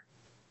sure.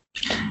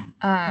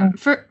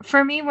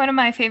 For me, one of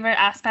my favorite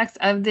aspects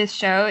of this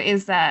show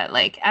is that,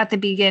 like, at the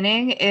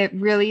beginning, it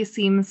really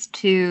seems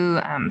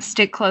to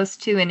stick close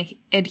to and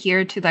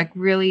adhere to, like,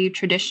 really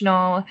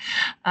traditional,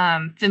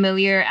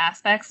 familiar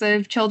aspects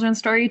of children's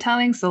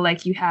storytelling. So,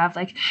 like, you have,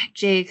 like,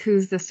 Jake,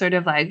 who's this sort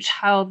of, like,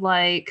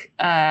 childlike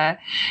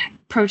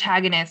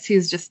protagonist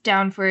who's just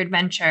down for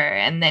adventure,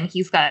 and then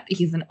he's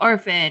an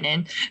orphan,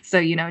 and so,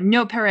 you know,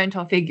 no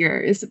parental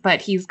figures,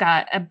 but he's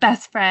got a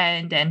best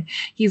friend, and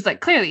he's, like,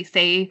 clearly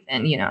safe,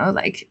 and, you know,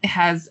 like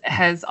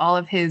has all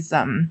of his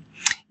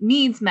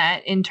needs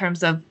met in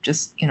terms of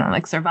just, you know,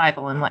 like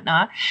survival and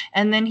whatnot.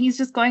 And then he's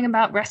just going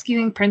about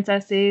rescuing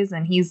princesses,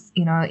 and he's,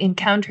 you know,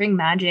 encountering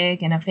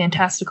magic in a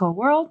fantastical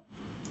world.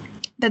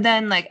 But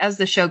then, like, as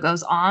the show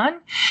goes on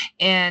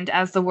and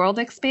as the world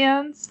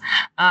expands,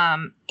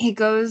 he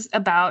goes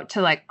about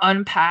to, like,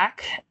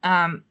 unpack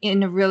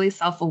in a really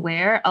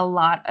self-aware a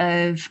lot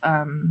of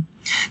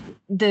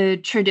the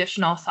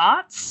traditional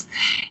thoughts.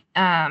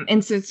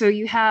 And so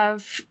you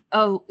have,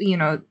 you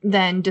know,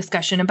 then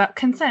discussion about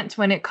consent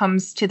when it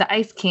comes to the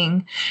Ice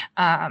King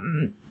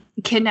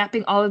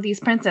kidnapping all of these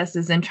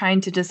princesses and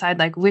trying to decide,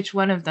 like, which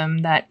one of them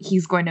that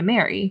he's going to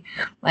marry.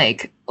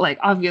 Like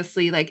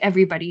obviously, like,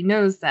 everybody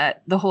knows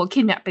that the whole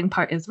kidnapping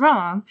part is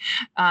wrong.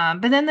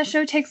 But then the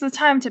show takes the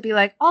time to be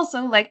like,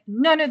 also, like,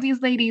 none of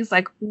these ladies,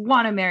 like,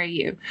 want to marry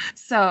you.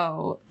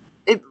 So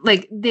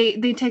like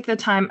they take the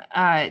time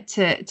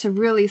to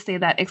really say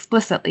that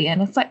explicitly,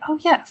 and it's like, oh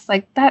yes,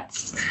 like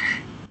that's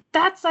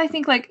I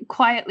think like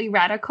quietly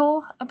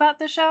radical about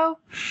the show.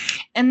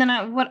 And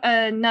then what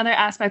another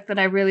aspect that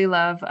I really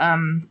love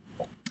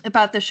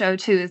about the show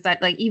too is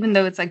that like even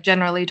though it's like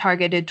generally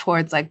targeted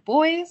towards like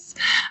boys,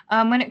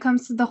 when it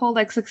comes to the whole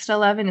like 6 to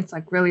 11, it's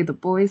like really the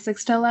boys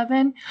 6 to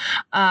 11.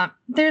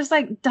 There's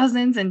like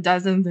dozens and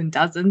dozens and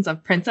dozens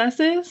of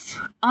princesses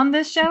on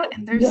this show,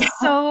 and there's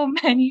so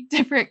many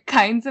different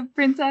kinds of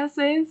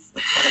princesses,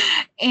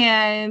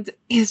 and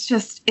it's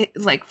just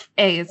like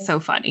it's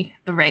so funny.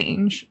 The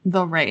range,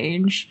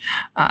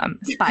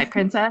 Spy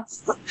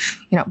Princess,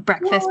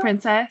 Breakfast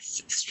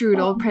Princess,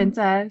 Strudel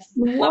Princess.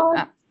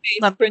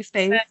 Lovely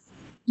space.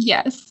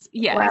 Yes.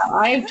 Wow,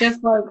 I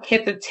just like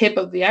hit the tip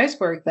of the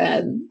iceberg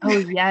then. Oh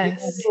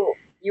yes.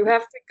 You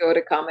have to go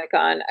to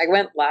Comic-Con. I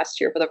went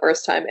last year for the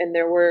first time, and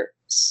there were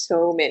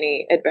so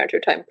many Adventure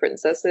Time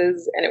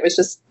princesses, and it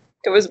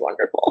was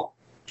wonderful.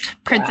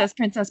 Princess.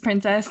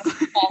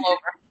 All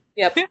over.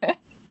 Yep.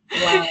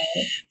 Wow.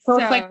 So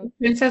it's like the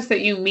princess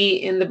that you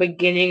meet in the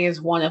beginning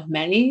is one of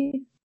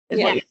many? What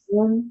you're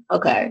saying?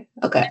 Okay.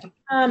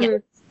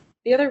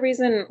 The other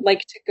reason,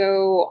 like, to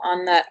go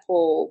on that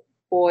whole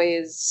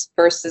boys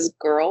versus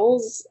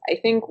girls, I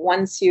think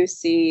once you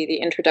see the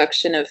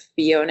introduction of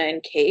Fiona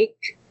and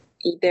Cake,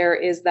 there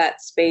is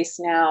that space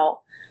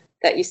now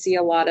that you see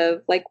a lot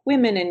of, like,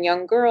 women and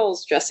young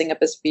girls dressing up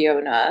as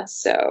Fiona.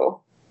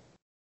 So,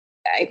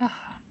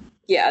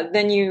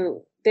 then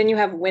you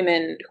have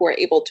women who are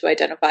able to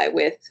identify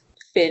with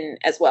Finn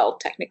as well,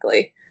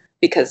 technically,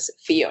 because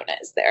Fiona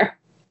is there.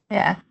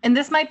 Yeah, and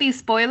this might be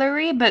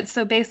spoilery, but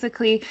so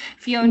basically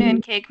Fiona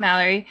and Cake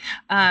Mallory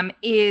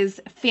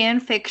is fan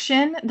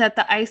fiction that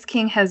the Ice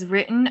King has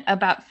written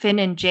about Finn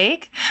and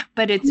Jake,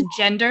 but it's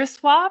gender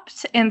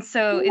swapped, and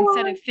so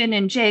instead of Finn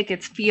and Jake,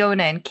 it's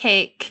Fiona and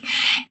Cake,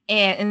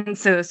 and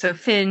so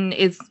Finn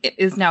is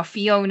now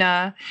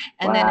Fiona,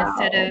 and then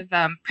instead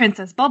of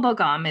Princess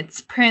Bubblegum,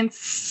 it's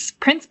Prince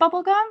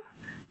Bubblegum.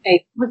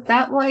 Was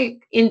that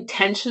like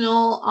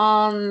intentional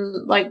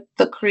on like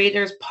the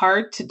creator's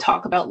part to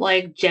talk about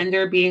like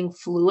gender being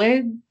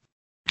fluid?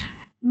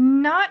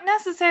 Not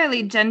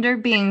necessarily gender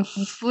being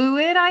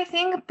fluid, I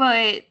think,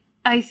 but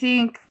I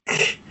think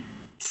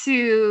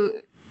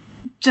to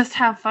just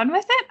have fun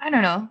with it. I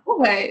don't know.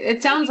 Okay,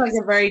 it sounds like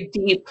a very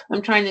deep.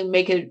 I'm trying to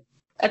make it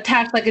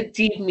attach like a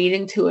deep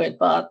meaning to it,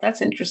 but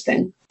that's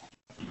interesting.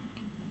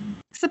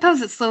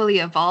 Suppose it slowly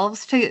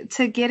evolves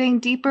to getting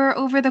deeper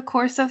over the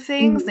course of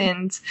things,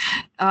 and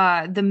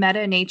the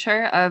meta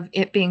nature of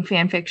it being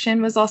fan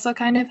fiction was also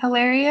kind of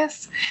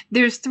hilarious.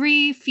 There's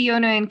 3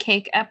 Fiona and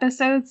Cake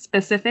episodes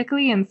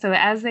specifically, and so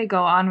as they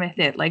go on with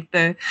it, like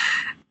the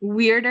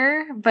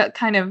weirder but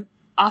kind of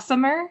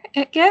awesomer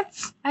it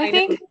gets, I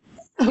think.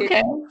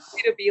 Okay.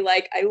 To be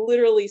like, I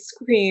literally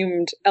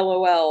screamed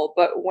LOL,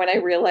 but when I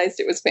realized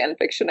it was fan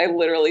fiction, I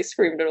literally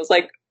screamed and was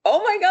like,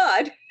 oh my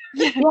god.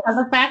 Yeah,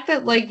 the fact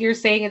that like you're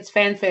saying it's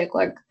fanfic,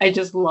 like I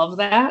just love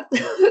that.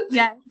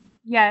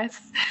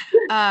 Yes.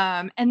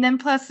 And then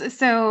plus,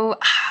 so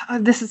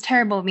this is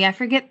terrible of me. I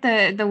forget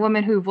the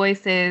woman who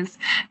voices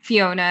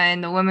Fiona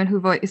and the woman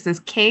who voices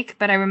Cake,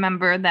 but I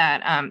remember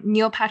that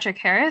Neil Patrick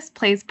Harris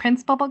plays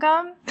Prince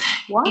Bubblegum.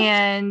 What?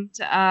 And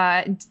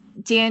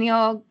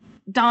Donald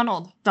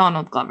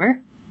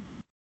Glover.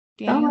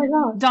 Donald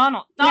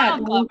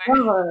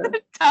Glover.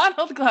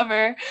 Donald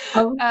Glover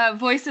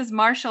voices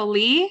Marshall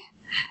Lee.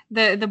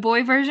 The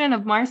boy version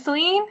of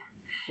Marceline.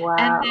 Wow.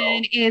 And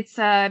then it's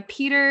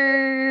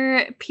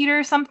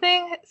Peter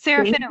something,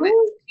 Serafinowicz.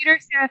 Peter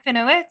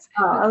Serafinowicz,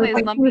 who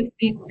plays Lumpy's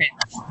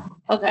Prince.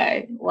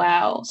 Okay,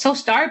 wow. So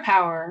star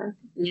power.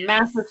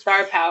 Massive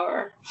star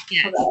power.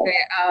 Yes. Okay.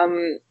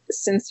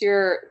 Since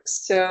you're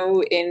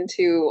so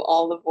into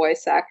all the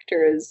voice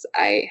actors,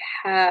 I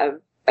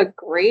have a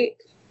great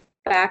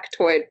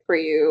factoid for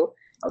you.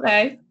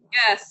 Okay.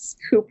 Guess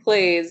who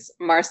plays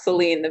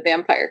Marceline, the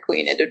Vampire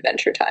Queen, in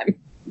Adventure Time?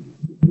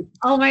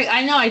 Oh my!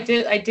 I know. I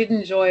did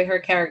enjoy her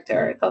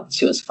character. I thought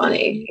she was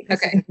funny.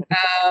 Okay.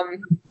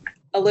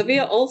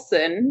 Olivia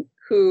Olson,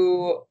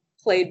 who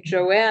played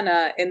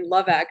Joanna in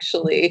Love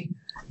Actually,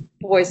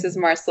 voices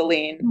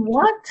Marceline.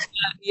 What?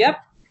 Yep.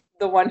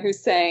 The one who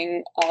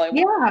sang All I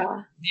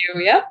Want to Do.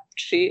 Yep.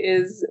 She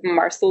is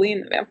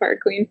Marceline, the Vampire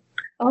Queen.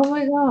 Oh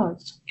my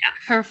gosh. Yeah.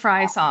 Her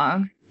Fry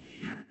song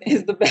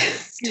is the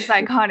best. It's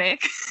iconic.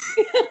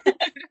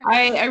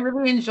 I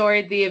really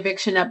enjoyed the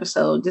eviction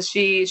episode. Does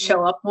she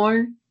show up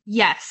more?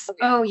 Yes.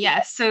 Oh,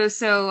 yes. So,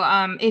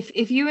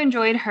 if you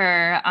enjoyed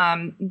her,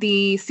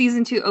 the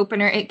season 2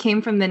 opener, It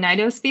Came from the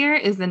Nightosphere,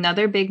 is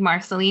another big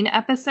Marceline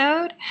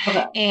episode.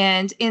 Okay.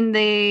 And in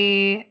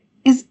the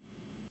is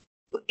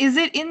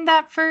it in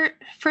that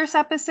first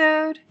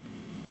episode?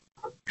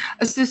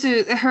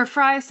 So her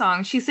fry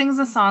song, she sings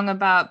a song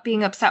about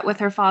being upset with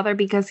her father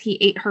because he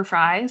ate her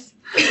fries.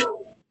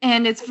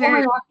 And it's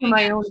very after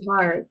my own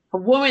heart. A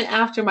woman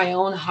after my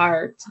own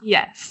heart.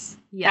 Yes.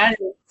 That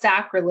is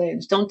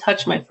sacrilege. Don't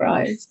touch my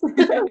fries.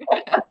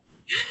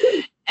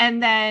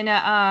 And then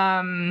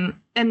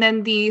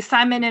the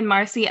Simon and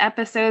Marcy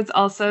episodes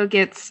also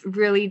gets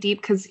really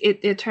deep because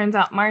it turns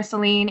out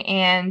Marceline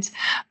and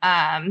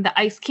the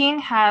Ice King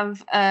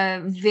have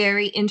a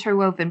very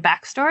interwoven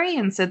backstory,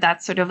 and so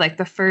that's sort of like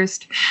the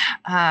first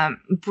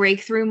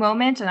breakthrough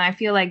moment. And I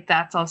feel like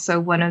that's also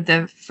one of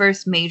the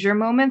first major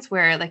moments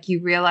where like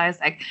you realize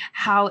like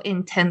how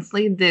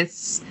intensely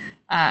this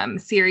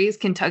series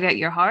can tug at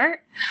your heart.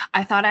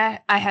 I thought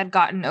I had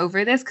gotten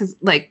over this because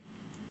like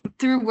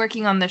through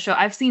working on the show,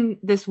 I've seen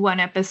this one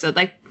episode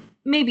like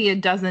maybe a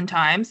dozen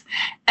times.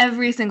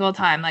 Every single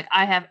time, like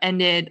I have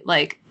ended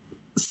like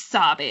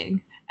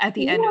sobbing at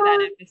the end of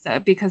that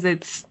episode because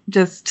it's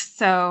just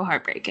so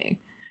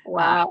heartbreaking.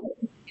 Wow.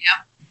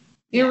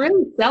 You're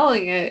really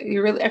selling it.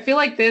 I feel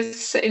like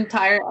this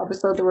entire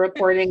episode the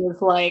recording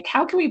is like,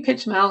 how can we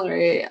pitch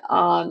Mallory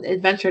on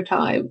Adventure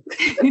Time?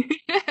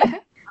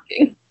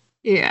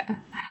 Yeah.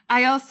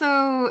 I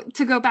also,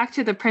 to go back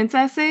to the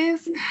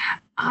princesses,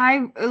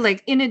 I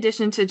like, in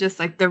addition to just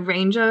like the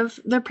range of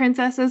the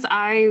princesses,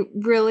 I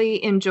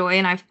really enjoy,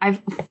 and I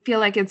feel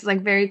like it's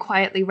like very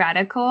quietly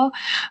radical,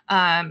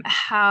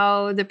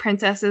 how the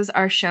princesses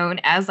are shown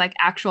as like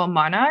actual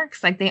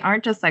monarchs. Like they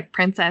aren't just like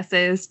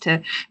princesses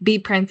to be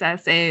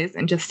princesses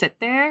and just sit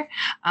there.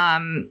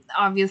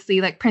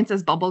 Obviously, like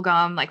Princess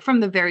Bubblegum, like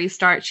from the very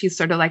start, she's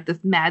sort of like this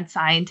mad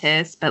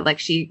scientist, but like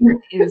she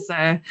is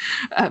a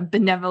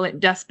benevolent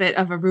despot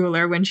of a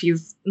ruler when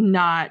she's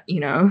not,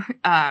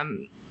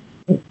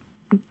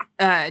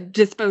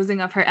 disposing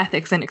of her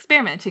ethics and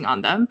experimenting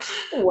on them.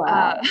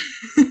 Wow.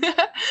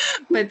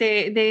 But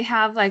they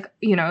have like,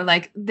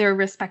 like their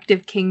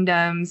respective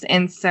kingdoms.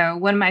 And so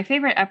one of my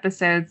favorite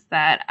episodes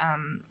that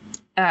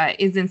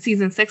is in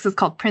season 6 is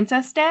called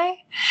Princess Day.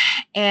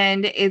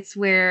 And it's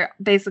where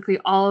basically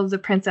all of the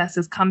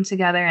princesses come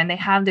together and they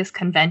have this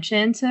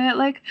convention to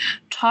like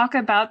talk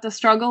about the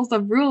struggles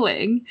of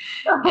ruling.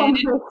 And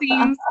it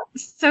seems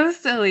so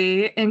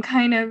silly and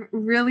kind of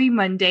really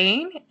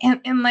mundane.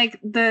 And like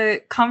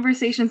the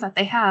conversations that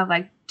they have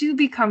like do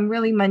become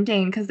really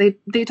mundane because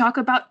they talk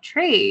about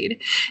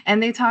trade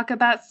and they talk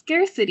about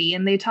scarcity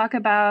and they talk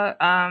about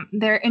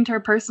their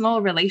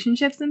interpersonal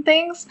relationships and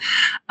things.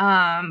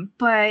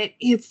 But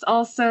it's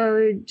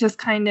also just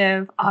kind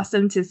of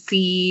awesome to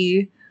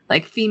see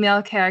like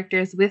female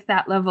characters with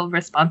that level of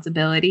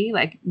responsibility,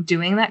 like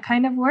doing that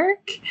kind of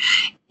work.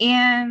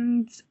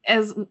 And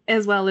as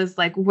well as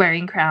like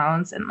wearing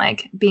crowns and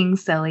like being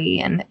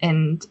silly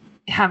and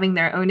having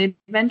their own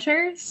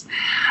adventures.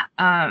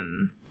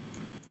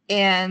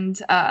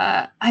 And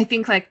I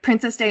think like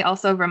Princess Day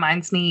also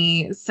reminds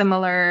me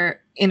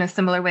in a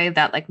similar way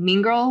that like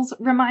Mean Girls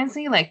reminds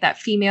me, like that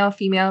female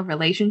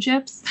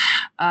relationships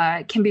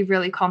can be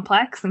really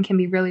complex and can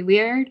be really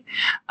weird.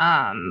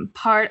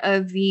 Part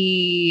of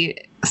the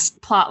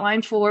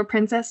plotline for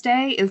Princess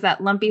Day is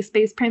that Lumpy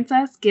Space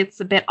Princess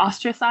gets a bit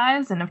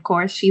ostracized, and of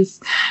course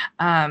she's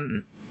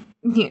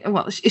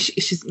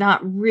she's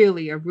not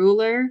really a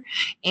ruler,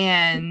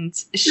 and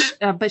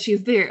but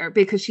she's there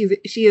because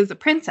she is a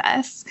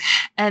princess.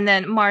 And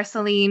then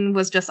Marceline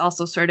was just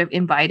also sort of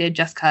invited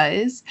just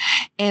cause,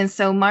 and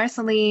so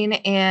Marceline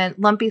and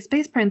Lumpy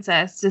Space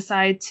Princess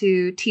decide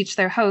to teach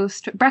their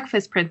host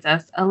Breakfast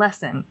Princess a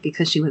lesson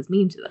because she was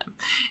mean to them,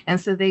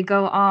 and so they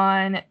go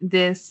on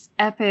this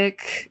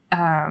epic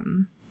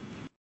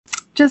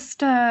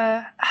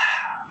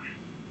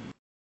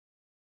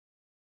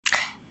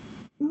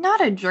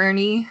not a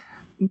journey,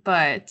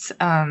 but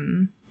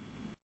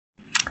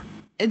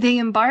they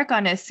embark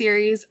on a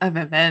series of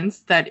events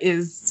that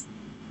is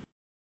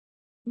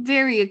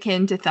very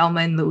akin to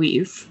Thelma and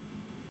Louise.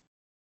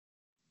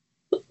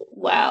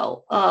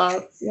 Wow.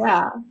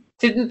 Yeah.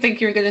 Didn't think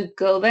you were going to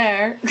go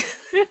there.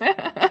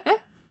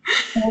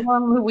 Thelma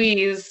and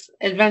Louise,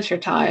 Adventure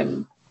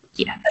Time.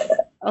 Yeah.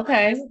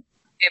 Okay.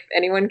 If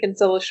anyone can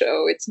sell a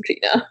show, it's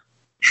Gina.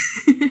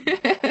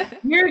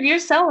 You're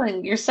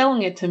selling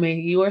it to me.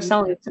 You are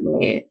selling it to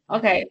me.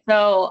 Okay,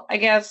 so I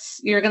guess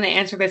you're gonna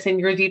answer this in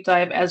your deep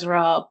dive,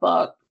 Ezra,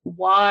 but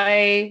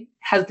why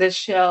has this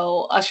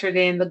show ushered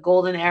in the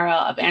golden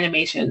era of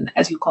animation,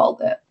 as you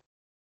called it?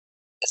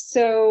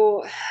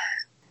 So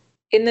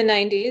in the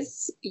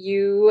 90s,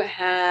 you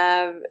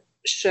have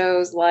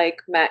shows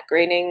like Matt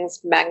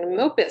Groening's magnum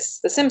opus,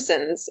 The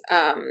Simpsons.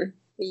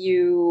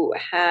 You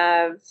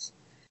have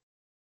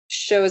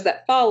shows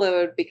that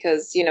followed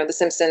because, The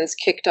Simpsons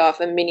kicked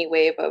off a mini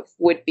wave of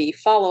would-be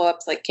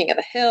follow-ups like King of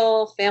the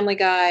Hill, Family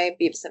Guy,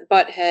 Beavis and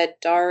Butthead,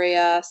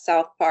 Daria,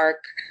 South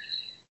Park.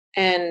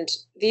 And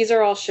these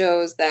are all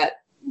shows that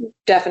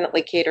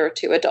definitely cater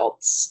to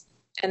adults.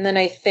 And then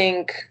I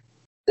think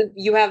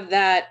you have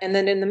that, and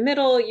then in the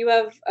middle, you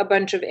have a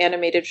bunch of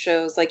animated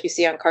shows like you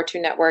see on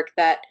Cartoon Network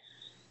that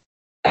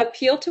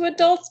appeal to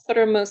adults but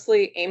are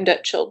mostly aimed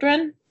at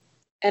children.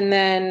 And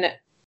then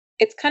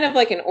it's kind of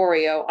like an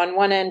Oreo. On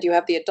one end, you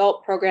have the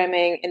adult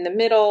programming. In the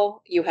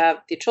middle, you have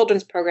the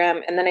children's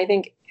program. And then I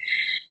think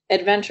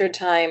Adventure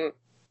Time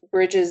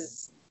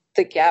bridges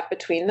the gap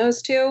between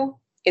those two.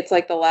 It's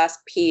like the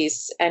last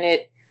piece, and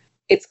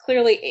it's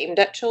clearly aimed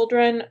at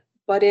children,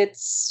 but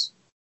it's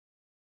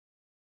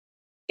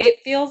it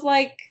feels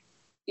like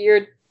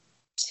you're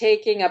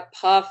taking a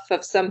puff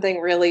of something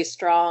really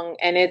strong,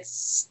 and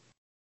it's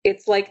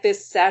like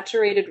this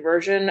saturated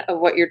version of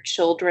what your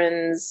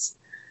children's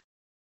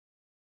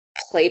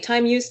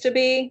playtime used to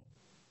be,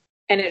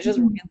 and it just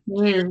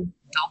really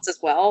adults as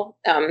well.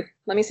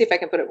 Let me see if I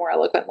can put it more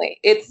eloquently.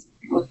 It's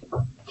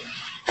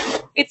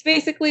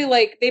basically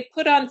like they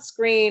put on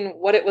screen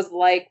what it was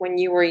like when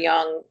you were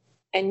young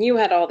and you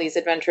had all these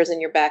adventures in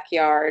your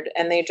backyard,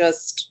 and they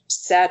just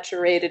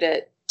saturated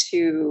it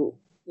to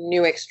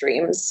new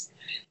extremes.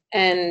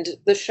 And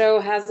the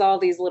show has all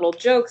these little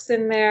jokes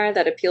in there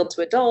that appeal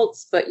to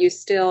adults, but you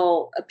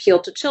still appeal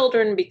to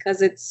children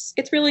because it's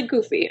really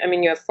goofy. I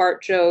mean, you have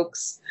fart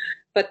jokes,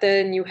 but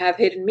then you have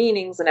hidden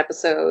meanings in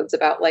episodes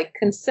about like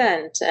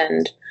consent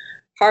and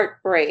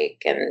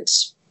heartbreak and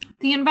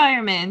the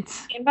environment,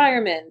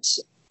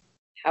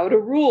 how to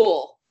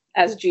rule,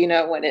 as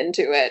Gina went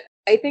into it.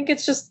 I think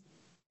it's just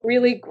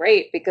really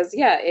great because,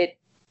 yeah,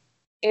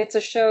 it's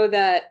a show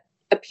that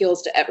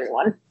appeals to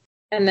everyone.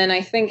 And then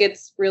I think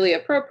it's really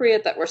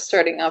appropriate that we're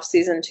starting off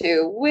season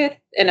 2 with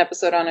an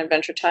episode on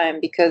Adventure Time,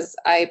 because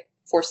I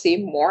foresee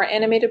more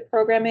animated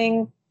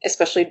programming,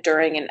 especially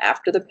during and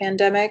after the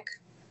pandemic.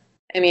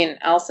 I mean,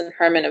 Alison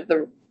Herman of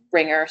The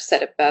Ringer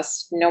said it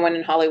best: no one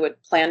in Hollywood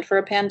planned for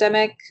a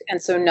pandemic,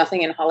 and so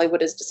nothing in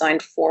Hollywood is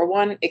designed for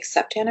one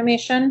except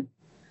animation.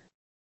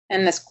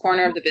 And this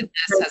corner of the business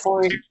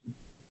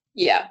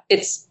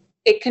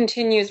it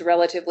continues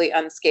relatively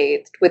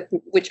unscathed,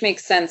 which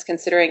makes sense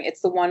considering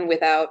it's the one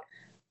without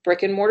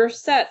brick and mortar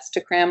sets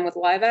to cram with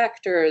live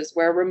actors,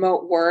 where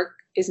remote work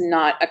is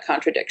not a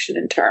contradiction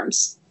in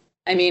terms.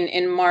 I mean,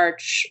 in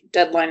March,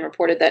 Deadline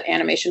reported that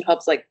animation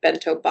hubs like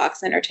Bento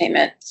Box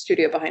Entertainment,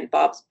 studio behind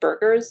Bob's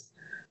Burgers,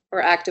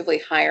 were actively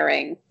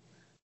hiring,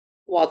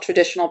 while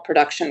traditional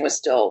production was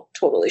still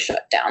totally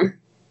shut down.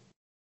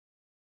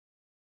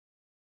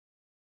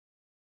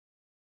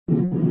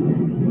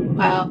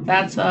 Wow,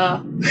 that's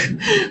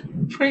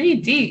pretty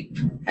deep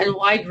and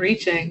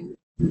wide-reaching.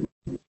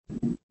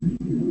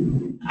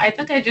 I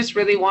think I just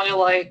really want to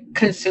like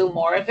consume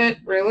more of it,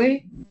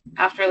 really,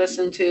 after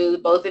listening to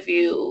both of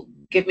you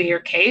give me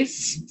your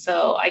case.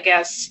 So I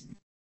guess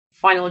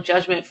final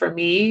judgment for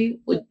me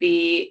would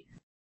be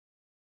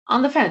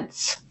on the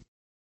fence.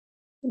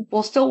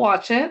 We'll still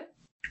watch it,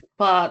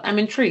 but I'm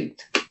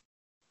intrigued.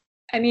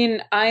 I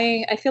mean,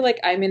 I feel like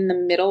I'm in the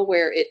middle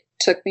where it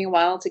took me a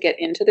while to get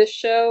into this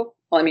show.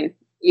 Well, I mean,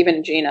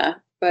 even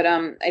Gina. But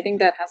I think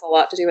that has a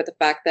lot to do with the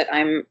fact that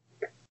I'm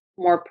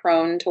more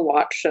prone to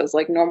watch shows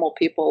like Normal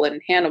People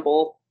and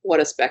Hannibal. What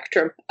a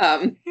spectrum.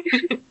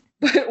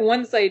 But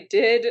once I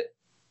did,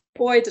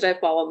 boy, did I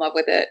fall in love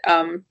with it.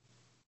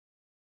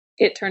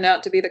 It turned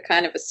out to be the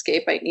kind of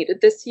escape I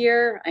needed this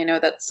year. I know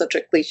that's such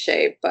a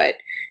cliche, but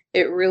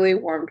it really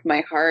warmed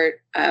my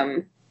heart.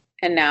 And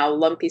now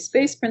Lumpy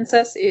Space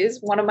Princess is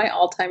one of my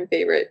all-time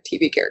favorite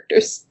TV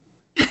characters.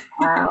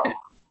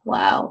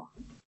 Wow.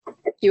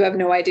 You have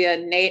no idea.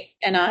 Nate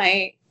and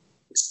I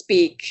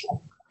speak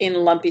in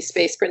Lumpy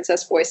Space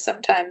Princess voice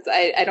sometimes.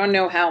 I don't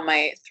know how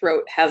my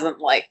throat hasn't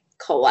like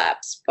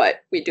collapsed,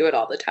 but we do it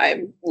all the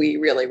time. We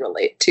really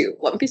relate to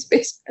Lumpy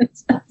Space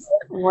Princess.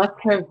 What's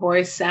her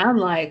voice sound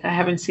like? I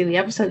haven't seen the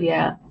episode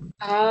yet.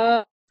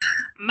 My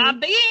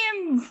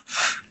beans!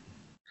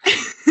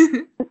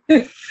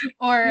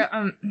 Or,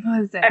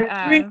 what is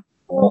it?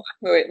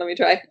 Wait, let me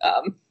try.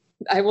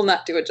 I will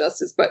not do it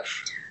justice, but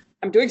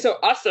I'm doing so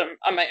awesome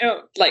on my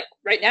own. Like,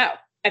 right now,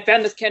 I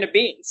found this can of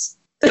beans.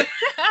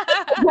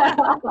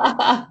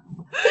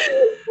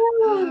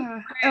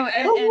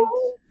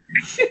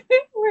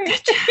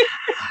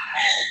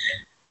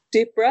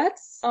 Deep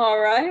breaths. All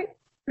right.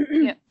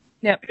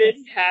 Yep.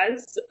 Finn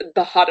has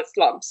the hottest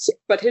lumps,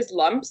 but his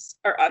lumps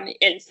are on the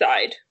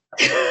inside.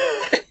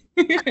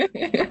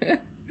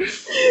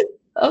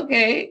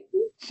 Okay,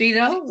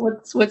 Gina,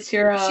 what's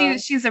your?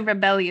 She's a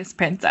rebellious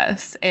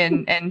princess,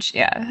 and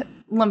yeah,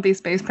 Lumpy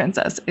Space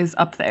Princess is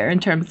up there in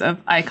terms of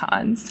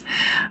icons.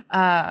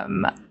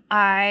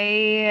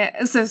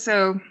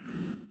 So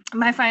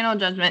my final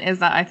judgment is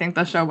that I think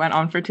the show went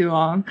on for too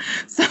long.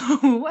 So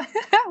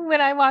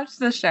when I watch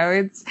the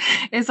show,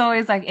 it's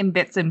always like in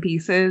bits and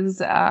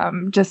pieces,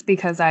 just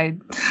because I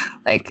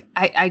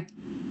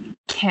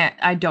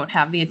don't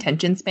have the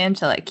attention span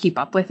to like keep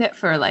up with it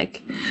for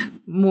like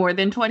more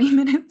than 20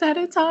 minutes at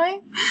a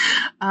time.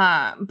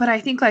 But I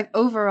think like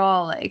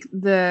overall, like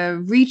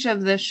the reach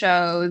of the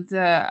show,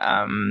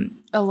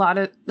 a lot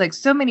of like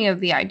so many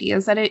of the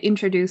ideas that it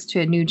introduced to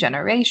a new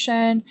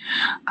generation,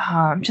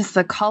 just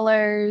the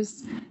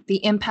colors, the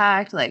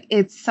impact, like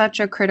it's such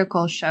a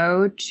critical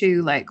show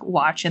to like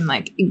watch and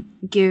like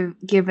give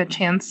a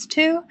chance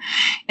to.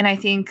 And I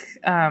think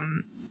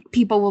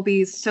people will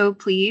be so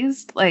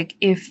pleased like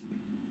if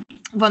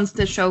once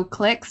the show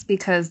clicks,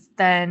 because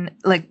then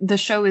like the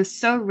show is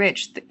so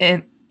rich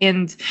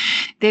and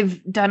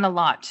they've done a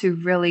lot to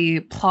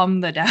really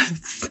plumb the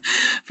depths,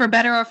 for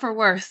better or for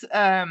worse,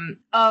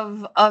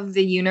 of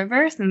the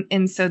universe.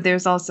 And so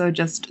there's also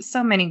just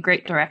so many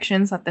great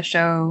directions that the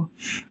show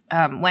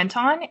went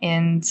on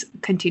and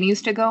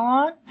continues to go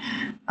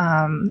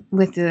on,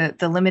 with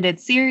the limited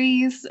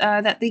series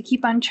that they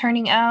keep on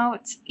churning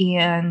out,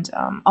 and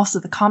also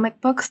the comic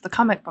books. The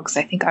comic books,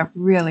 I think, are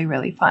really,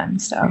 really fun.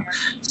 So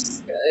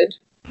Good.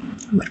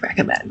 I would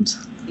recommend.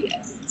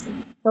 Yes.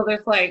 So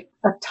there's like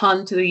a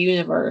ton to the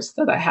universe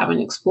that I haven't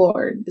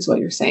explored, is what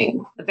you're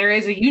saying. But there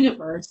is a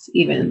universe,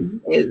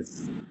 even,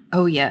 is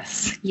Oh,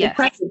 yes. Yes.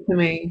 impressive to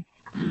me.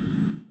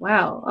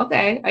 Wow.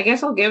 Okay. I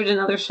guess I'll give it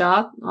another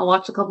shot. I'll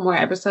watch a couple more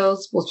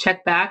episodes. We'll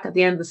check back at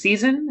the end of the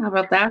season. How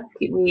about that?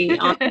 Keep me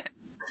on.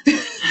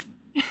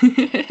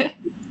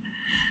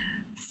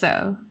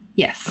 So,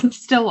 yes,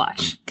 still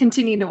watch.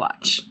 Continue to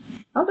watch.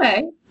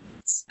 Okay.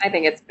 I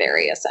think it's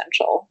very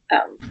essential.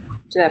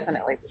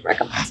 Definitely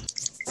recommend.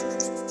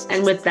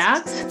 And with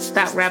that,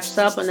 that wraps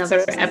up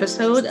another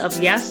episode of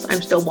Yes,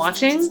 I'm Still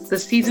Watching, the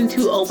season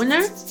 2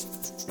 opener.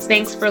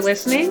 Thanks for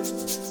listening,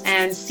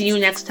 and see you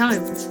next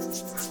time.